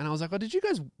 And I was like, oh, did you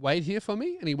guys wait here for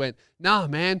me? And he went, nah,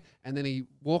 man. And then he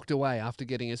walked away after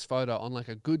getting his photo on like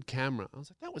a good camera. I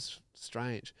was like, that was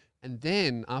strange. And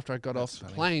then after I got off the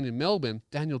plane in Melbourne,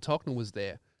 Daniel Tocknell was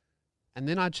there. And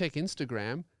then I check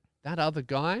Instagram. That other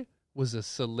guy was a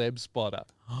celeb spotter.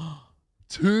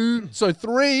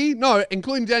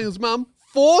 Including Daniel's mum,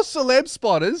 4 celeb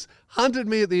spotters hunted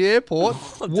me at the airport,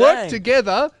 Oh, dang. worked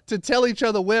together to tell each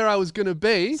other where I was going to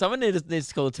be. Someone needs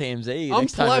to call TMZ I'm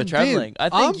next time you're plugged traveling. in. I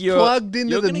think I'm you're plugged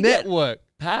into you're the gonna get network.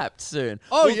 papped soon.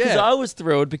 Oh, Because yeah. I was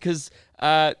thrilled because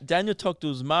Daniel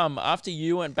Tocknell's mum, after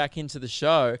you went back into the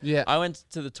show, Yeah. I went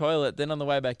to the toilet. Then on the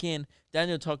way back in,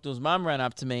 Daniel Tocknell's mum ran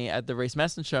up to me at the Reece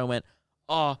Masson show and went,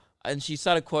 oh, and she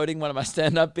started quoting one of my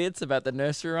stand-up bits about the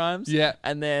nursery rhymes. Yeah.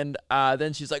 And then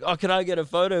she's like, oh, can I get a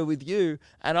photo with you?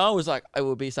 And I was like, it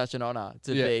would be such an honor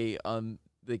to Yeah. be on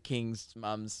the King's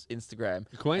mum's Instagram.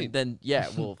 The Queen. And then, yeah,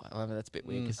 well, I mean, that's a bit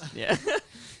weird 'cause- yeah.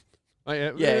 Oh,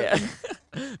 yeah. Yeah.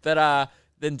 But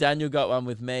then Daniel got one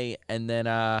with me, and then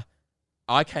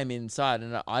I came inside,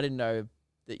 and I didn't know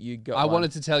that you got I one.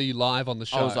 wanted to tell you live on the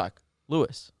show. I was like,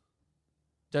 Lewis,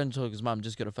 Daniel Tocknell's mum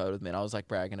just got a photo with me, and I was like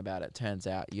bragging about it. Turns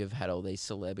out you've had all these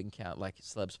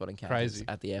celeb spot encounters crazy.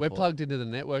 at the We're airport. plugged into the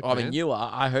network, I man. mean, you are.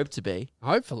 I hope to be.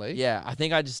 Hopefully. Yeah, I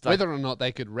think I just like, Whether or not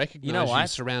they could recognize you, know why?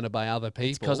 surrounded by other people.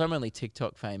 it's because I'm only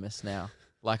TikTok famous now.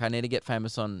 Like, I need to get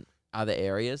famous on other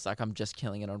areas. Like, I'm just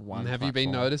killing it on one. And have you been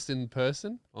platform. noticed in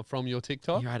person or from your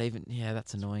TikTok? You're right. Yeah,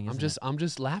 that's annoying. I'm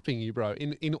just lapping you, bro.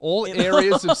 In all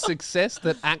areas of success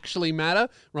that actually matter,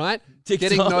 right? Getting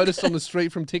TikTok. noticed on the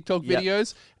street from TikTok Yep.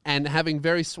 videos and having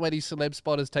very sweaty celeb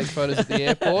spotters take photos at the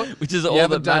airport. Which is you all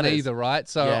haven't that done matters. either, right?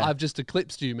 So Yeah. I've just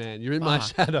eclipsed you, man. You're in my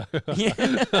Fuck. shadow. Yeah.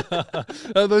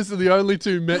 Those are the only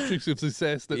 2 metrics of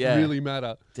success that Yeah. really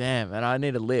matter. Damn, and I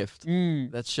need a lift.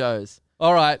 That shows.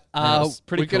 All right. Yeah, that's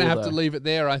pretty we're going to cool, have to though. leave it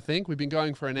there, I think. We've been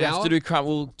going for an We hour. have to do crumb.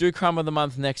 We'll do crumb of the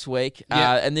month next week.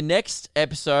 Yeah. And the next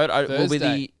episode will be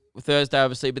Thursday. the Thursday,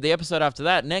 obviously. But the episode after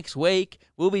that, next week,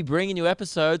 we'll be bringing you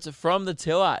episodes from the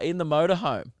tour in the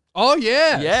motorhome. Oh,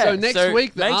 yeah. Yeah. So next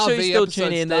week, the make RV sure you still episodes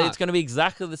tune in. start. It's going to be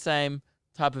exactly the same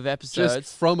type of episodes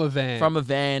Just from a van. from a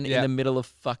van Yeah. in the middle of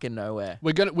fucking nowhere.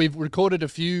 We've recorded a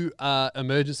few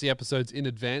emergency episodes in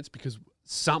advance because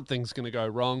something's going to go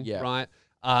wrong, Yeah. right?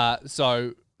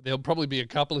 So there'll probably be a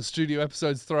couple of studio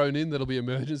episodes thrown in that'll be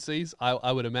emergencies,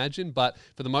 I would imagine. But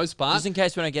for the most part, Just in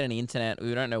case we don't get any internet,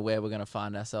 we don't know where we're going to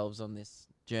find ourselves on this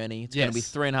journey. It's going to be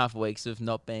Yes. 3.5 weeks of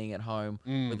not being at home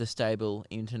with a stable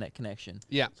internet connection.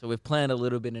 yeah. So we've planned a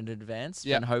little bit in advance,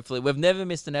 Yep. and hopefully we've never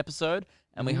missed an episode,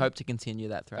 and we hope to continue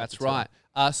that throughout. That's the tour.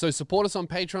 right. So support us on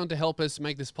Patreon to help us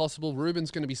make this possible. Ruben's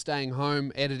going to be staying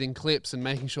home, editing clips and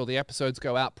making sure the episodes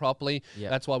go out properly. Yep.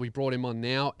 That's why we brought him on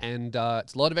now. And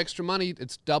it's a lot of extra money.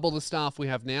 It's double the staff we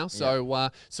have now. So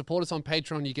support us on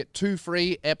Patreon. You get 2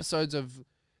 free episodes of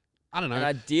I don't know. And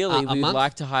ideally, a we'd month.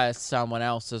 like to hire someone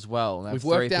else as well. And have We've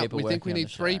worked 3 out. people We think we working on need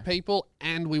the 3 show. people,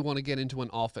 and we want to get into an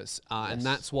office, and Yes.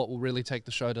 that's what will really take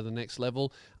the show to the next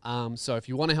level. So if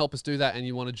you want to help us do that, and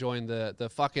you want to join the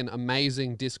fucking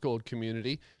amazing Discord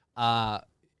community,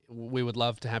 we would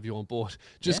love to have you on board.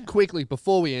 Just quickly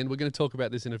before we end, we're going to talk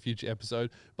about this in a future episode.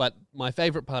 But my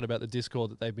favorite part about the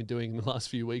Discord that they've been doing in the last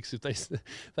few weeks is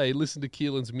they listen to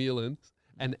Keelan's Mealins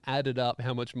and added up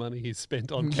how much money he's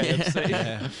spent on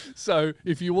KFC. So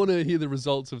if you want to hear the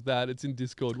results of that, it's in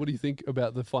Discord. What do you think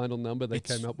about the final number they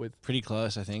came up with? Pretty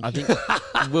close, I think. I think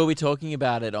we'll be talking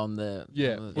about it on the.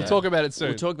 Yeah, on the- we'll talk about it soon.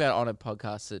 We'll talk about it on a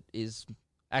podcast that is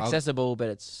accessible, but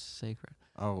it's secret.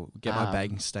 I'll get my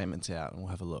banking statements out and we'll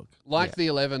have a look. Like the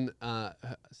 11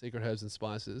 secret herbs and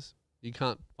spices, you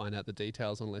can't find out the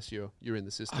details unless you're in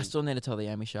the system. I still need to tell the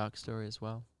Amy Shark story as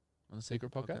well on the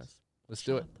Secret podcast? Let's Shut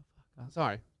do it. the fuck up.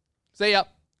 Sorry. See ya.